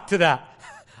to talk to that.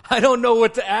 I don't know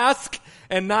what to ask,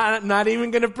 and not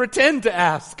even going to pretend to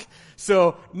ask.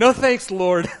 So, no thanks,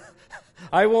 Lord.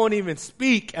 I won't even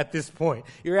speak at this point.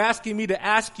 You're asking me to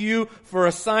ask you for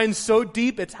a sign so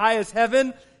deep it's high as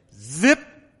heaven? Zip.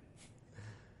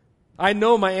 I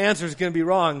know my answer is going to be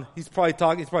wrong. He's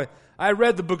probably, I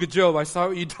read the book of Job. I saw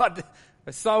what you did.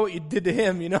 I saw what you did to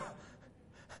him, you know.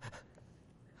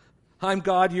 I'm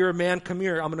God, you're a man, come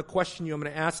here. I'm going to question you, I'm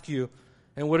going to ask you.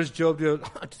 And what does Job do?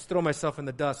 Just throw myself in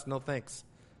the dust, no thanks.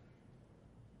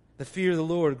 The fear of the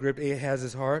Lord gripped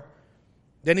Ahaz's heart.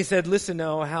 Then he said, listen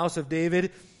now, house of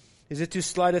David, is it too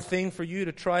slight a thing for you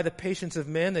to try the patience of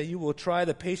men, that you will try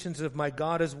the patience of my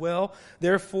God as well?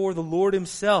 Therefore the Lord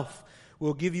himself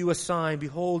will give you a sign.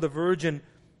 Behold, a virgin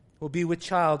will be with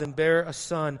child and bear a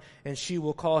son, and she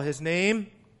will call his name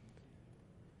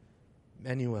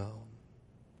Emmanuel.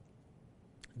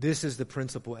 This is the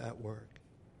principle at work.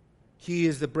 He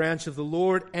is the branch of the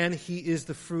Lord, and he is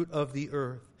the fruit of the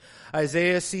earth.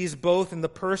 Isaiah sees both in the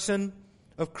person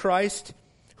of Christ,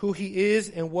 who he is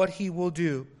and what he will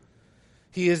do.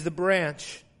 He is the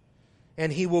branch,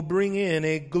 and he will bring in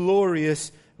a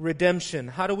glorious redemption.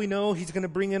 How do we know he's going to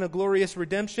bring in a glorious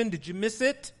redemption? Did you miss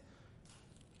it?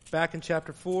 Back in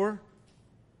chapter 4.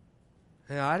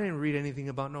 Yeah, I didn't read anything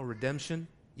about no redemption.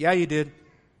 Yeah, you did.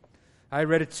 I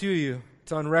read it to you.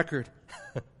 It's on record.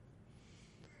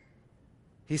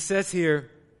 He says here,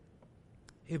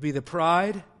 he'll be the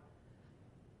pride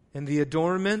and the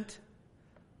adornment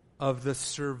of the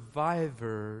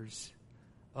survivors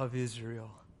of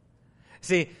Israel.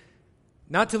 See,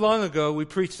 not too long ago, we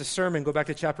preached a sermon, go back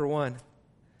to chapter 1,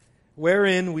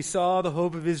 wherein we saw the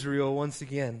hope of Israel once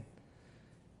again.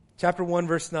 Chapter 1,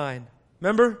 verse 9.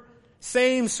 Remember?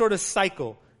 Same sort of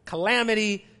cycle.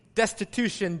 Calamity,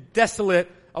 destitution, desolate,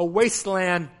 a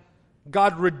wasteland.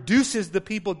 God reduces the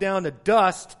people down to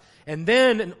dust, and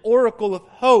then an oracle of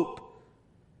hope.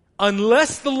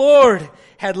 Unless the Lord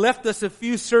had left us a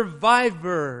few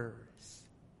survivors,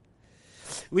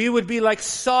 we would be like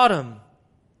Sodom.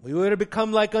 We would have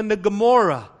become like unto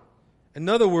Gomorrah. In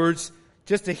other words,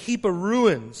 just a heap of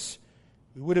ruins.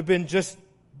 We would have been just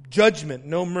judgment,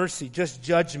 no mercy, just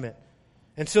judgment.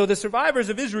 And so the survivors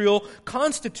of Israel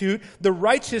constitute the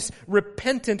righteous,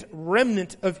 repentant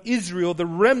remnant of Israel, the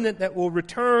remnant that will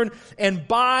return, and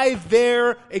by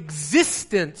their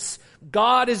existence,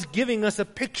 God is giving us a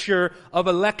picture of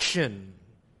election.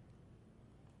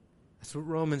 That's what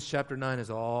Romans chapter 9 is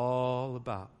all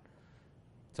about.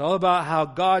 It's all about how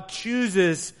God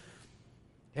chooses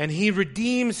and he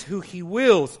redeems who he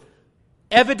wills.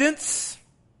 Evidence,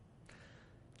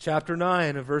 chapter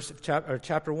 9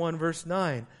 chapter 1 verse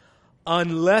 9.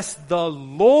 Unless the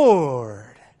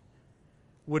Lord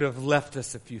would have left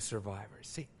us a few survivors.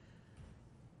 See?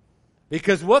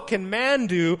 Because what can man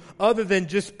do other than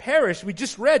just perish? We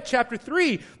just read chapter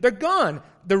 3. They're gone.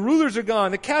 The rulers are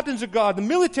gone. The captains are gone. The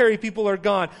military people are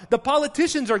gone. The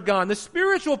politicians are gone. The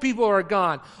spiritual people are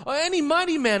gone. Any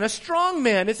mighty man, a strong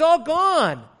man, it's all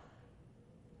gone.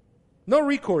 No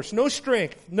recourse, no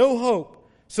strength, no hope.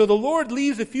 So the Lord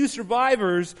leaves a few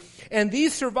survivors, and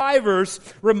these survivors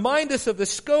remind us of the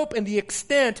scope and the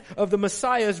extent of the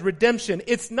Messiah's redemption.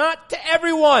 It's not to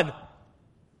everyone.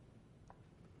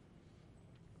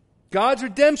 God's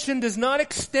redemption does not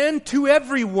extend to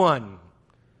everyone.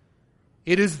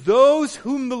 It is those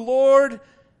whom the Lord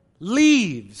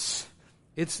leaves.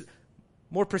 It's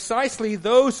more precisely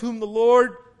those whom the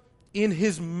Lord, in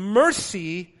his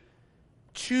mercy,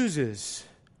 chooses.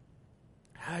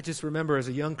 I just remember as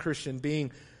a young Christian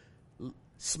being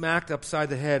smacked upside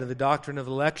the head of the doctrine of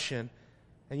election.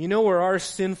 And you know where our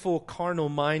sinful carnal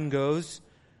mind goes?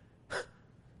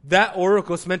 That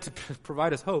oracle is meant to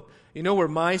provide us hope. You know where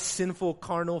my sinful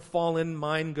carnal fallen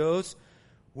mind goes?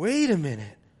 Wait a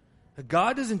minute.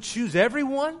 God doesn't choose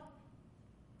everyone?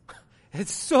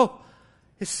 It's so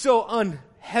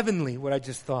unheavenly what I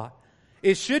just thought.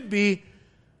 It should be,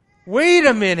 wait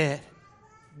a minute.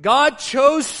 God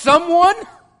chose someone?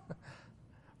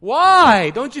 Why?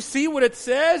 Don't you see what it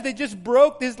says? They just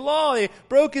broke His law. They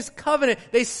broke His covenant.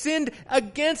 They sinned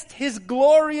against His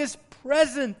glorious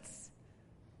presence.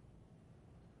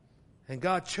 And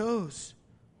God chose.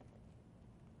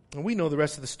 And we know the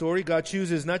rest of the story. God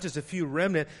chooses not just a few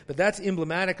remnant, but that's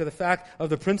emblematic of the fact of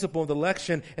the principle of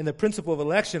election. And the principle of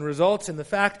election results in the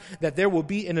fact that there will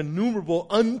be an innumerable,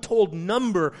 untold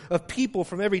number of people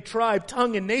from every tribe,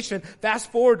 tongue, and nation.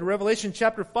 Fast forward to Revelation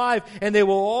chapter 5, and they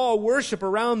will all worship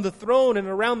around the throne and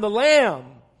around the Lamb.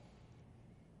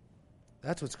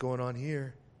 That's what's going on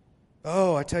here.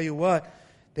 Oh, I tell you what.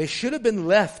 They should have been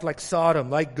left like Sodom,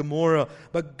 like Gomorrah.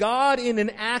 But God, in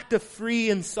an act of free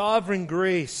and sovereign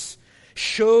grace,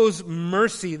 shows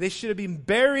mercy. They should have been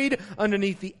buried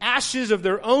underneath the ashes of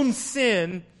their own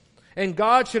sin, and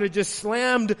God should have just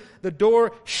slammed the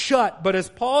door shut. But as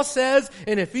Paul says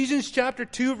in Ephesians chapter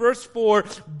 2, verse 4,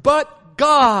 but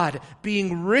God,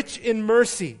 being rich in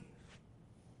mercy,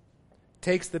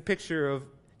 takes the picture of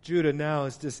Judah now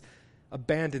as this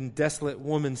abandoned, desolate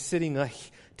woman sitting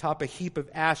atop a heap of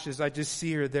ashes. I just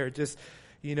see her there, just,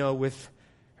 with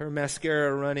her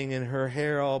mascara running and her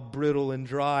hair all brittle and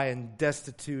dry and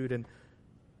destitute and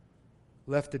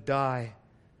left to die.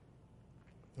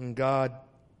 And God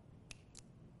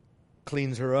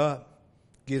cleans her up,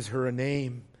 gives her a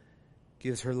name,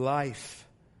 gives her life,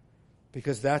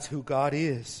 because that's who God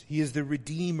is. He is the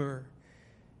Redeemer.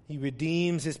 He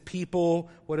redeems His people,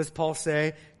 what does Paul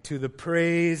say? To the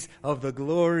praise of the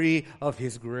glory of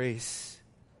His grace.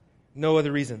 No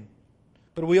other reason.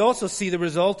 But we also see the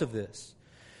result of this.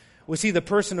 We see the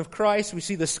person of Christ, we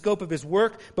see the scope of His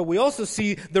work, but we also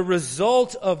see the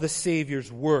result of the Savior's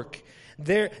work.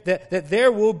 That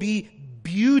there will be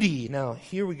beauty. Now,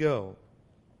 here we go.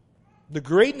 The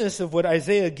greatness of what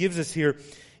Isaiah gives us here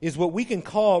is what we can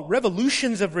call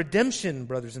revolutions of redemption,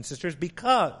 brothers and sisters,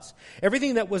 because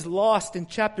everything that was lost in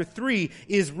chapter 3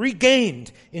 is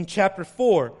regained in chapter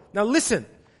 4. Now listen,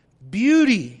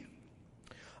 beauty,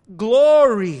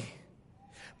 glory,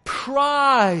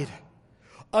 pride,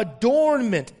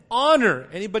 adornment, honor.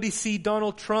 Anybody see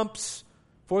Donald Trump's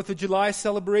 4th of July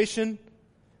celebration?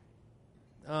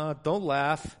 Don't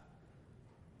laugh.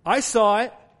 I saw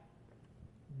it.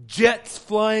 Jets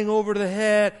flying over the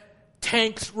head,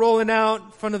 tanks rolling out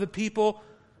in front of the people.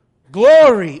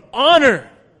 Glory, honor.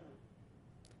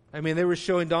 I mean, they were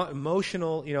showing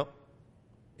emotional,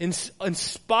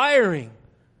 inspiring.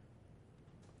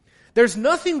 There's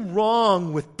nothing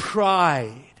wrong with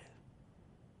pride.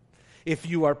 If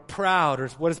you are proud, or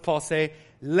what does Paul say?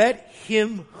 Let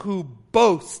him who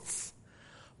boasts,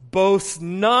 boast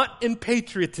not in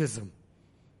patriotism.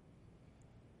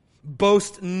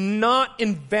 Boast not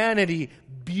in vanity,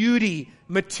 beauty,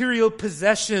 material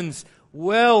possessions,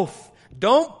 wealth.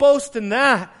 Don't boast in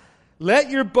that. Let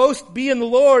your boast be in the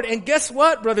Lord. And guess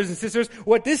what, brothers and sisters?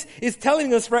 What this is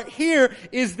telling us right here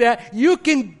is that you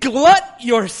can glut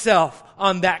yourself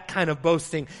on that kind of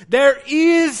boasting. There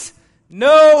is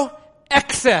no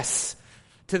excess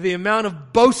to the amount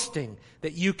of boasting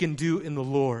that you can do in the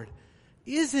Lord.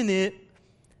 Isn't it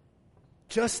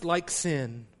just like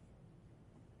sin?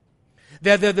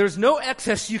 That there's no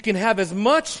excess. You can have as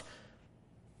much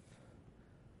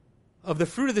of the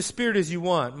fruit of the Spirit as you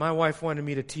want. My wife wanted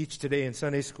me to teach today in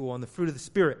Sunday school on the fruit of the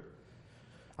Spirit.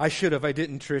 I should have. I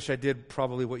didn't, Trish. I did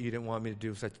probably what you didn't want me to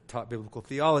do, so I taught biblical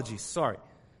theology. Sorry.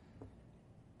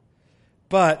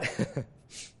 But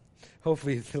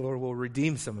hopefully the Lord will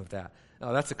redeem some of that.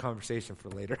 Oh, that's a conversation for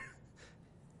later.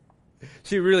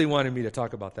 She really wanted me to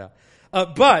talk about that.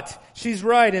 But she's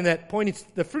right in that pointing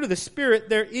to the fruit of the Spirit,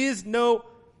 there is no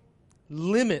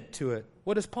limit to it.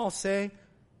 What does Paul say?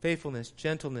 Faithfulness,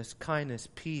 gentleness, kindness,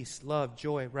 peace, love,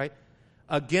 joy, right?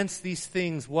 Against these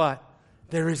things, what?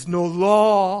 There is no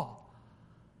law.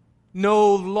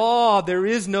 No law. There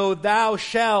is no thou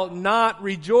shalt not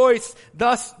rejoice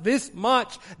thus this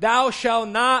much. Thou shalt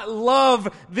not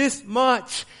love this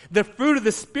much. The fruit of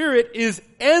the Spirit is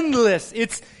endless.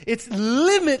 It's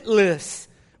limitless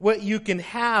what you can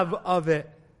have of it.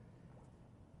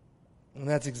 And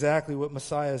that's exactly what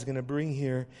Messiah is going to bring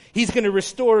here. He's going to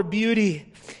restore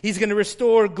beauty. He's going to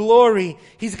restore glory.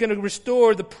 He's going to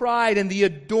restore the pride and the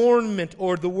adornment,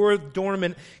 or the word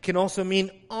adornment can also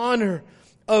mean honor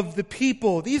of the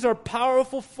people. These are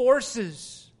powerful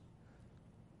forces.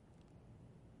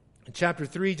 Chapter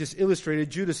 3 just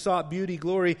illustrated Judah sought beauty,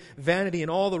 glory, vanity,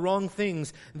 and all the wrong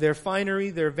things. Their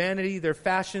finery, their vanity, their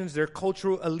fashions, their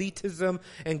cultural elitism.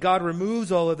 And God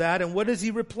removes all of that. And what does He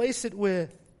replace it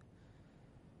with?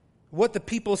 What the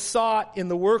people sought in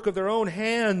the work of their own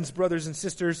hands, brothers and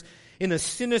sisters, in a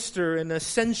sinister and a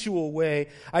sensual way.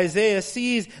 Isaiah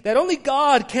sees that only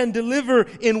God can deliver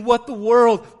in what the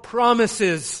world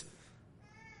promises.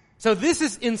 So this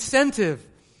is incentive.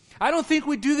 I don't think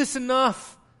we do this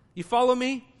enough. You follow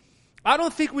me? I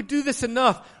don't think we do this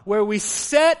enough, where we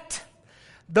set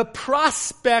the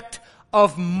prospect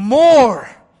of more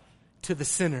to the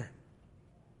sinner.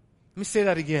 Let me say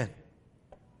that again.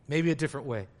 Maybe a different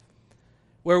way.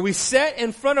 Where we set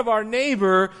in front of our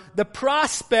neighbor the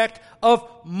prospect of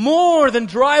more than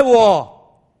drywall,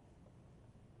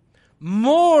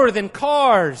 more than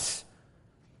cars,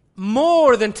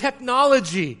 more than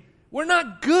technology. We're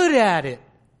not good at it.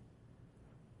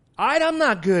 I'm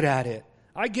not good at it.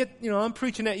 I get, I'm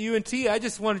preaching at UNT. I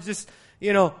just want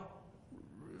to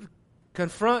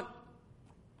confront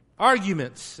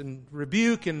arguments and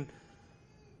rebuke and,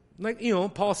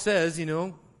 Paul says,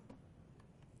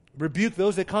 rebuke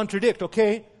those that contradict,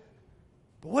 okay?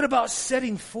 But what about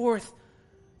setting forth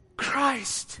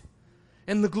Christ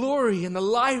and the glory and the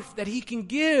life that He can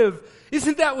give?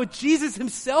 Isn't that what Jesus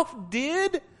Himself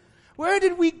did? Where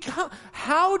did we come?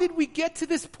 How did we get to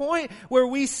this point where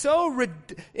we in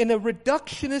a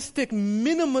reductionistic,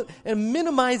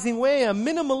 minimizing way, a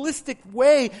minimalistic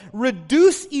way,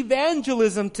 reduce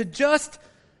evangelism to just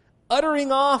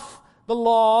uttering off the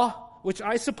law, which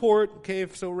I support. Okay,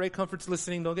 so Ray Comfort's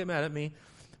listening, don't get mad at me.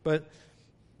 But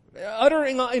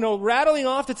rattling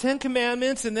off the 10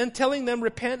 Commandments and then telling them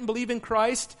repent and believe in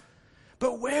Christ.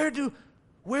 But where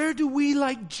do we,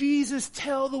 like Jesus,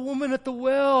 tell the woman at the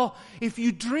well, if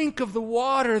you drink of the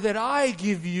water that I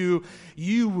give you,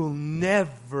 you will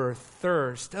never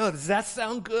thirst? Oh, does that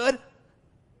sound good?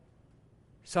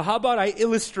 So how about I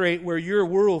illustrate where your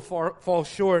world falls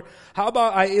short? How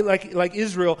about like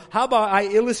Israel, how about I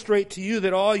illustrate to you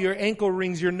that all your ankle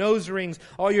rings, your nose rings,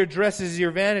 all your dresses,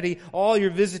 your vanity, all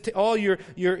your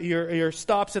your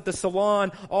stops at the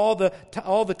salon, all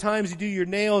the times you do your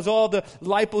nails, all the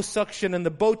liposuction and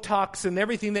the Botox and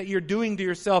everything that you're doing to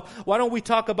yourself, why don't we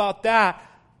talk about that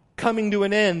coming to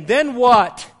an end? Then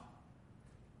what?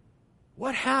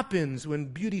 What happens when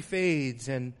beauty fades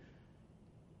and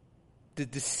the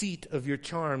deceit of your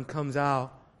charm comes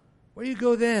out? Where do you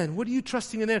go then? What are you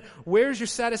trusting in then? Where's your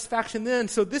satisfaction then?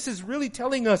 So this is really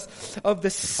telling us of the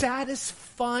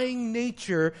satisfying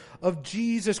nature of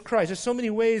Jesus Christ. There's so many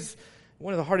ways.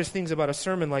 One of the hardest things about a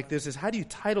sermon like this is, how do you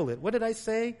title it? What did I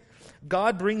say?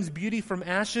 God brings beauty from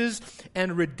ashes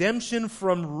and redemption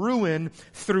from ruin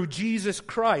through Jesus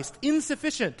Christ.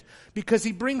 Insufficient, because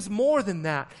He brings more than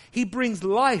that. He brings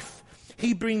life.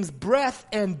 He brings breadth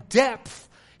and depth.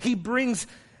 He brings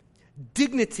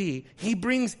dignity. He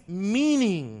brings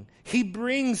meaning. He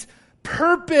brings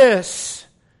purpose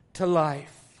to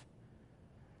life.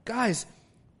 Guys,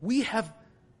 we have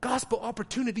gospel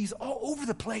opportunities all over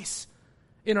the place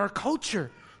in our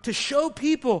culture to show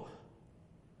people.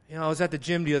 I was at the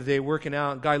gym the other day working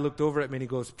out, and a guy looked over at me and he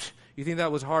goes, "You think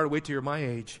that was hard? Wait till you're my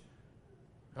age."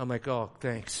 I'm like, "Oh,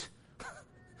 thanks." I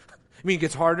mean, it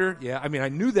gets harder? Yeah, I mean, I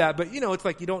knew that, but it's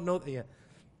like you don't know.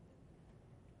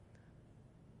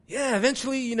 Yeah,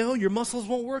 eventually, your muscles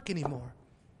won't work anymore.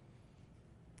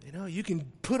 You can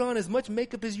put on as much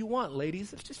makeup as you want,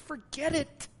 ladies. Just forget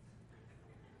it.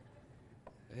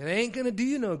 It ain't going to do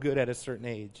you no good at a certain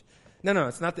age. No,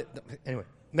 it's not that. Anyway,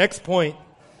 next point.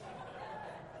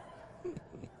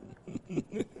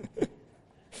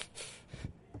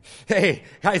 Hey,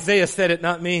 Isaiah said it,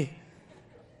 not me.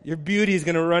 Your beauty is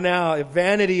going to run out. A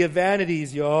vanity of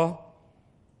vanities, y'all.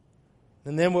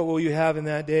 And then what will you have in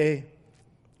that day?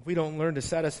 If we don't learn to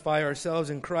satisfy ourselves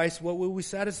in Christ, what will we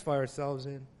satisfy ourselves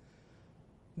in?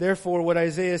 Therefore, what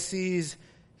Isaiah sees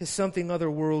is something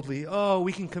otherworldly. Oh,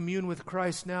 we can commune with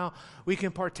Christ now. We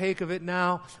can partake of it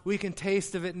now. We can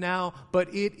taste of it now.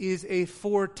 But it is a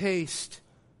foretaste.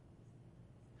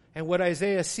 And what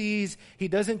Isaiah sees, he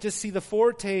doesn't just see the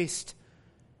foretaste.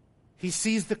 He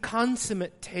sees the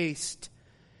consummate taste.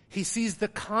 He sees the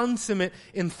consummate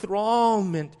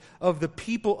enthrallment of the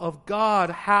people of God.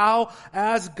 How,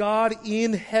 as God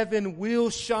in heaven will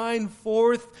shine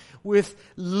forth with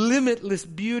limitless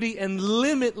beauty and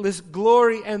limitless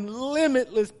glory and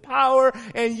limitless power,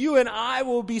 and you and I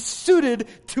will be suited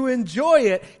to enjoy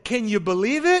it. Can you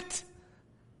believe it?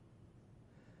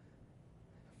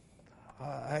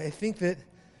 I think that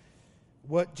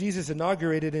what Jesus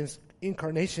inaugurated in His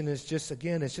incarnation is just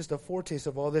a foretaste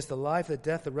of all this. The life, the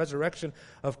death, the resurrection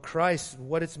of Christ,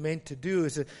 what it's meant to do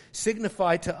is to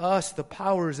signify to us the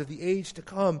powers of the age to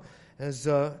come, as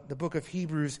the book of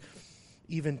Hebrews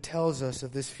even tells us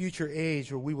of this future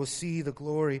age where we will see the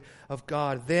glory of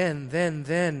God. Then,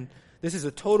 this is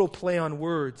a total play on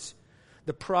words.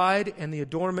 The pride and the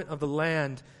adornment of the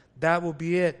land, that will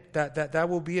be it. That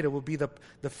will be it. It will be the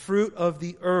fruit of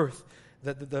the earth.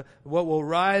 What will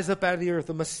rise up out of the earth,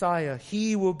 the Messiah.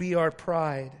 He will be our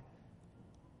pride.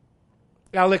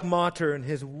 Alec Motter, in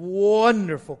his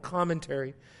wonderful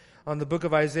commentary on the book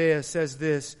of Isaiah, says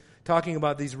this, talking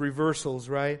about these reversals,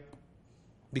 right?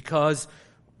 Because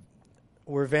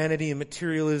where vanity and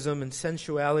materialism and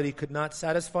sensuality could not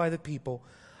satisfy the people,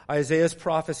 Isaiah's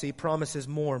prophecy promises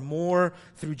more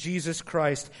through Jesus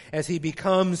Christ as He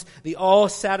becomes the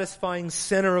all-satisfying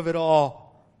center of it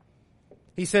all.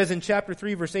 He says in chapter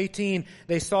 3, verse 18,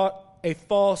 they sought a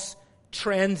false,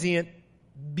 transient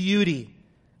beauty,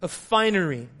 a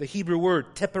finery, the Hebrew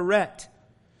word, teperet.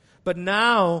 But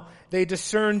now they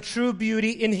discern true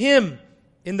beauty in Him,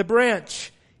 in the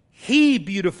branch. He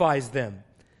beautifies them.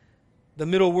 The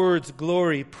middle words,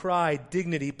 glory, pride,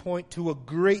 dignity, point to a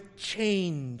great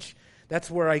change.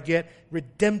 That's where I get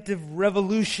redemptive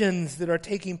revolutions that are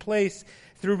taking place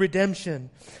through redemption.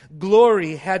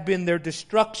 Glory had been their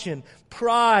destruction.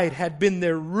 Pride had been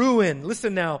their ruin.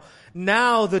 Listen now.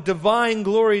 Now the divine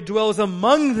glory dwells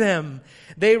among them.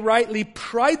 They rightly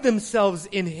pride themselves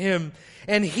in Him,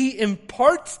 and He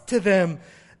imparts to them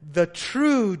the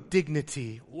true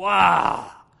dignity.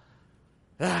 Wow!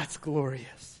 That's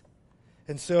glorious.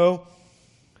 And so,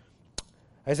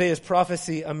 Isaiah's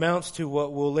prophecy amounts to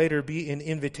what will later be an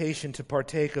invitation to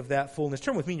partake of that fullness.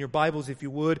 Turn with me in your Bibles, if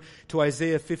you would, to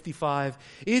Isaiah 55.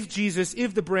 If Jesus,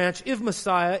 if the branch, if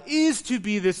Messiah is to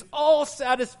be this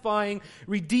all-satisfying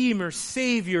Redeemer,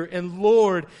 Savior, and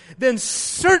Lord, then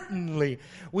certainly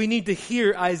we need to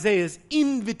hear Isaiah's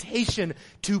invitation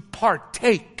to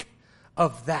partake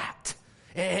of that.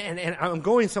 And I'm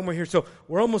going somewhere here, so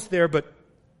we're almost there, but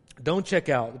don't check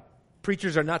out.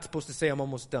 Preachers are not supposed to say, I'm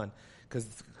almost done. Because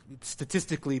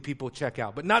statistically, people check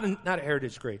out. But not at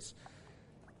Heritage Grace.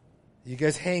 You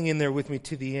guys hang in there with me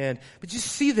to the end. But just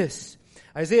see this.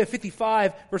 Isaiah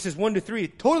 55, verses 1 to 3,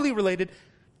 totally related,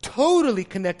 totally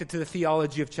connected to the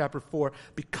theology of chapter 4.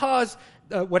 Because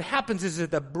what happens is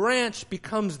that the branch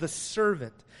becomes the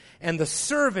servant. And the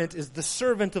servant is the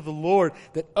servant of the Lord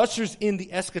that ushers in the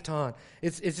eschaton.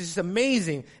 It's just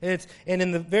amazing. And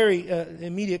in the very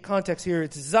immediate context here,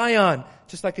 it's Zion,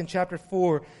 just like in chapter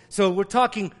 4. So we're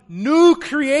talking new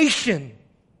creation.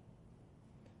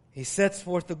 He sets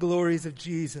forth the glories of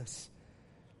Jesus.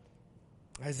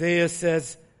 Isaiah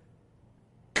says,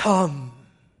 come.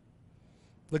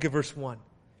 Look at verse 1.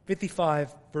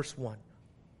 55, verse 1.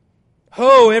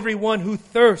 Ho, everyone who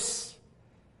thirsts.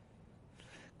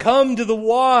 Come to the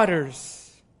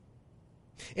waters,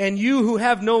 and you who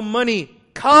have no money,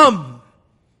 come,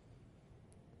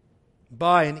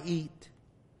 buy and eat.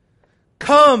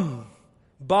 Come,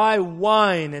 buy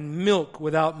wine and milk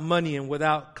without money and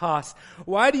without cost.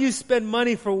 Why do you spend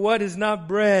money for what is not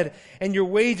bread, and your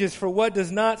wages for what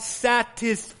does not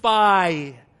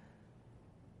satisfy?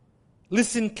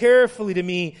 Listen carefully to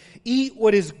me. Eat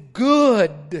what is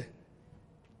good,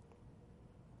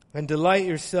 and delight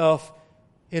yourself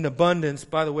in abundance.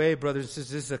 By the way, brothers,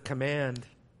 this is a command.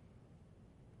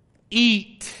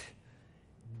 Eat.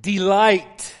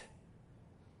 Delight.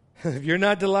 If you're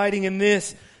not delighting in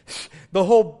this, the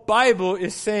whole Bible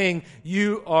is saying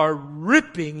you are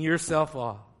ripping yourself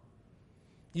off.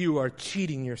 You are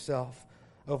cheating yourself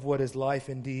of what is life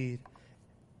indeed.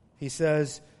 He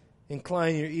says,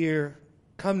 incline your ear,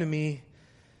 come to me,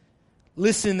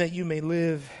 listen that you may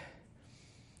live.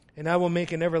 And I will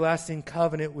make an everlasting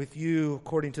covenant with you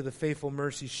according to the faithful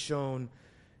mercy shown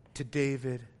to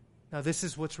David. Now this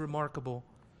is what's remarkable.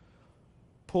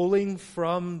 Pulling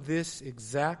from this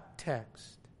exact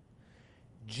text,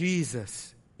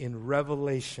 Jesus in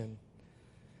Revelation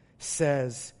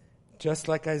says, just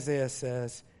like Isaiah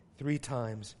says 3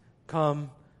 times,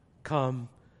 come, come,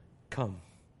 come.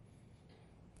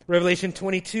 Revelation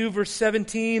 22 verse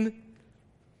 17,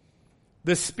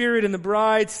 the Spirit and the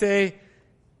bride say,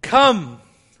 come.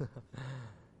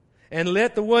 And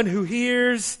let the one who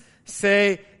hears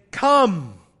say,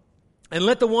 come. And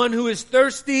let the one who is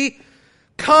thirsty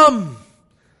come.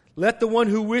 Let the one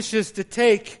who wishes to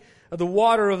take of the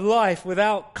water of life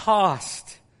without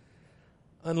cost.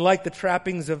 Unlike the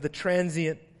trappings of the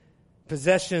transient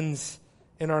possessions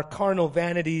and our carnal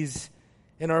vanities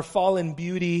and our fallen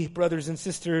beauty, brothers and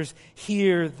sisters,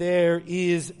 here there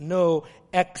is no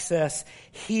excess.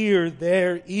 Here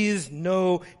there is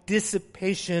no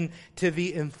dissipation to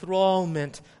the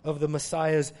enthrallment of the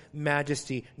Messiah's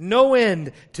majesty. No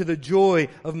end to the joy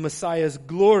of Messiah's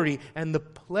glory and the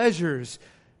pleasures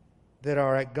that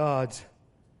are at God's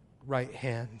right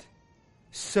hand.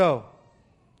 So,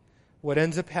 what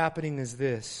ends up happening is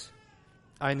this.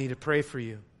 I need to pray for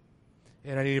you.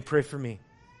 And I need to pray for me.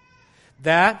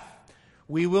 That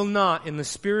we will not, in the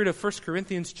spirit of 1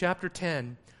 Corinthians chapter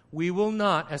 10, we will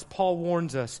not, as Paul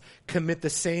warns us, commit the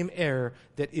same error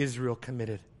that Israel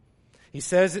committed. He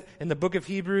says in the book of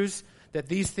Hebrews that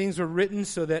these things were written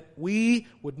so that we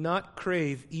would not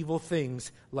crave evil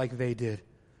things like they did.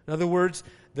 In other words,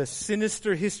 the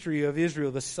sinister history of Israel,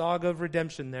 the saga of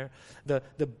redemption there,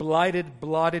 the blighted,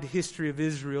 blotted history of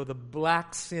Israel, the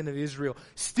black sin of Israel,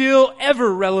 still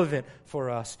ever relevant for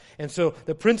us. And so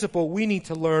the principle we need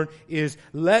to learn is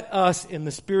let us, in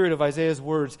the spirit of Isaiah's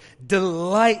words,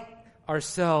 delight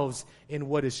ourselves in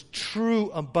what is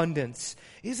true abundance.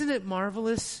 Isn't it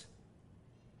marvelous?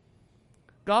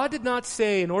 God did not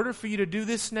say, in order for you to do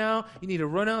this now, you need to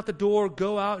run out the door,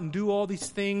 go out and do all these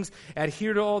things,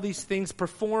 adhere to all these things,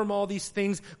 perform all these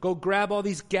things, go grab all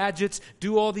these gadgets,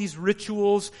 do all these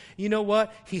rituals. You know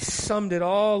what? He summed it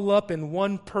all up in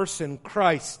one person,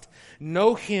 Christ.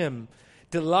 Know Him,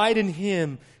 delight in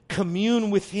Him, commune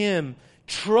with Him,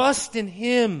 trust in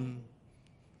Him,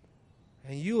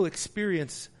 and you'll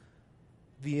experience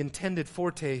the intended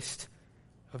foretaste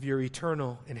of your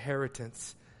eternal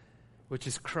inheritance, which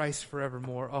is Christ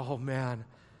forevermore. Oh, man.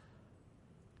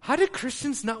 How do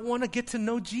Christians not want to get to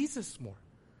know Jesus more?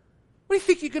 What do you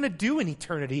think you're going to do in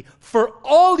eternity? For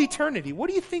all eternity, what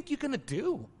do you think you're going to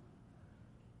do?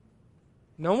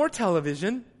 No more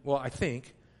television. Well, I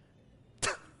think.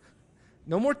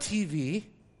 No more TV.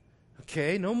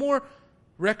 Okay? No more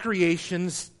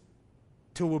recreations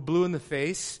till we're blue in the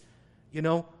face. You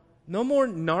know, no more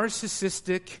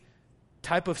narcissistic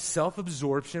type of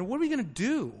self-absorption. What are we going to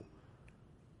do?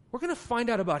 We're going to find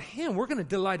out about Him. We're going to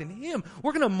delight in Him.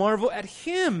 We're going to marvel at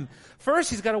Him. First,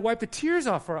 He's got to wipe the tears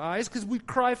off our eyes because we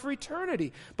cry for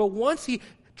eternity. But once He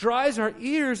dries our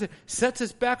ears and sets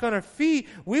us back on our feet,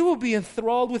 we will be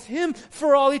enthralled with Him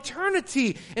for all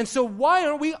eternity. And so why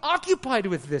aren't we occupied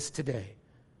with this today?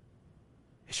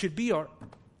 It should be our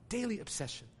daily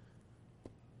obsession.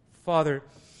 Father,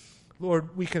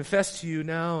 Lord, we confess to You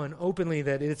now and openly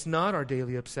that it's not our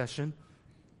daily obsession.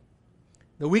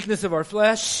 The weakness of our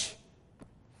flesh.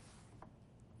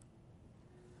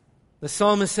 The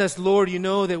psalmist says, Lord, You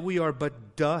know that we are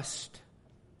but dust.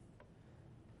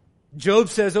 Job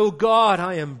says, oh God,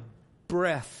 I am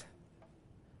breath.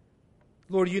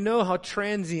 Lord, You know how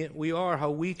transient we are,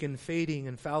 how weak and fading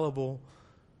and fallible.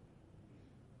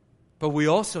 But we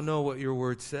also know what Your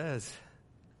word says.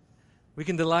 We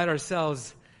can delight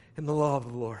ourselves in the law of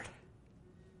the Lord.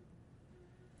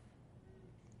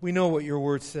 We know what Your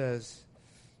word says.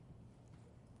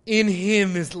 In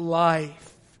Him is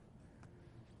life.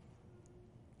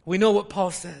 We know what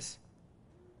Paul says.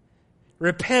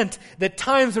 Repent that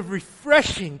times of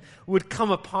refreshing would come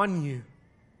upon you.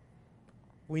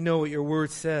 We know what Your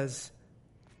word says.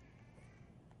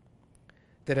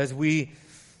 That as we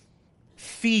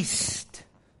feast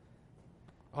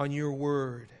on Your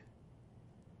word,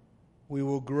 we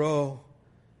will grow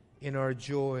in our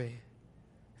joy.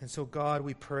 And so, God,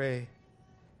 we pray,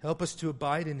 help us to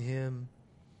abide in Him,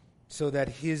 so that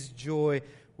His joy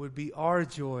would be our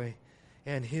joy,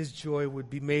 and His joy would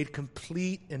be made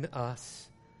complete in us.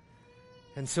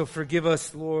 And so forgive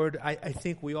us, Lord. I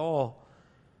think we all,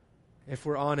 if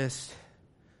we're honest,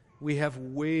 we have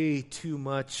way too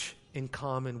much in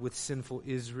common with sinful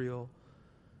Israel.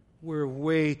 We're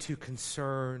way too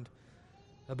concerned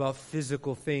about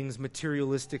physical things,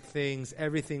 materialistic things,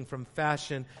 everything from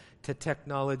fashion to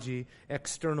technology,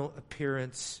 external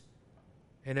appearance,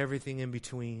 and everything in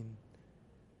between.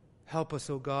 Help us,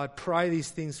 O God. Pry these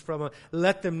things from us.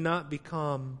 Let them not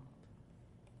become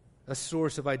a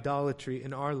source of idolatry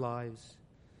in our lives.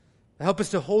 Help us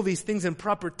to hold these things in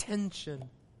proper tension.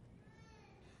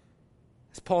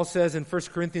 As Paul says in 1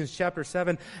 Corinthians chapter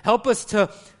 7, help us to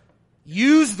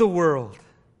use the world,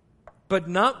 but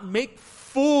not make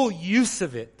full use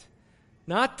of it.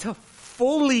 Not to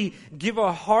fully give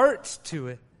our hearts to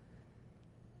it,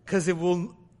 because it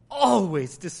will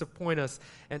always disappoint us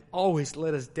and always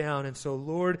let us down. And so,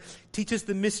 Lord, teach us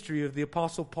the mystery of the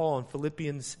Apostle Paul in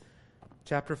Philippians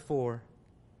chapter 4,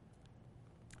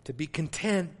 to be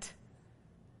content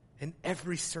in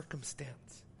every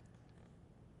circumstance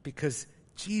because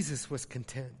Jesus was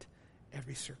content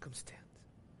every circumstance.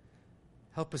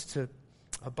 Help us to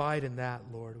abide in that,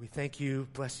 Lord. We thank you,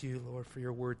 bless you, Lord, for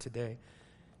your word today. In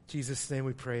Jesus' name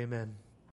we pray, amen.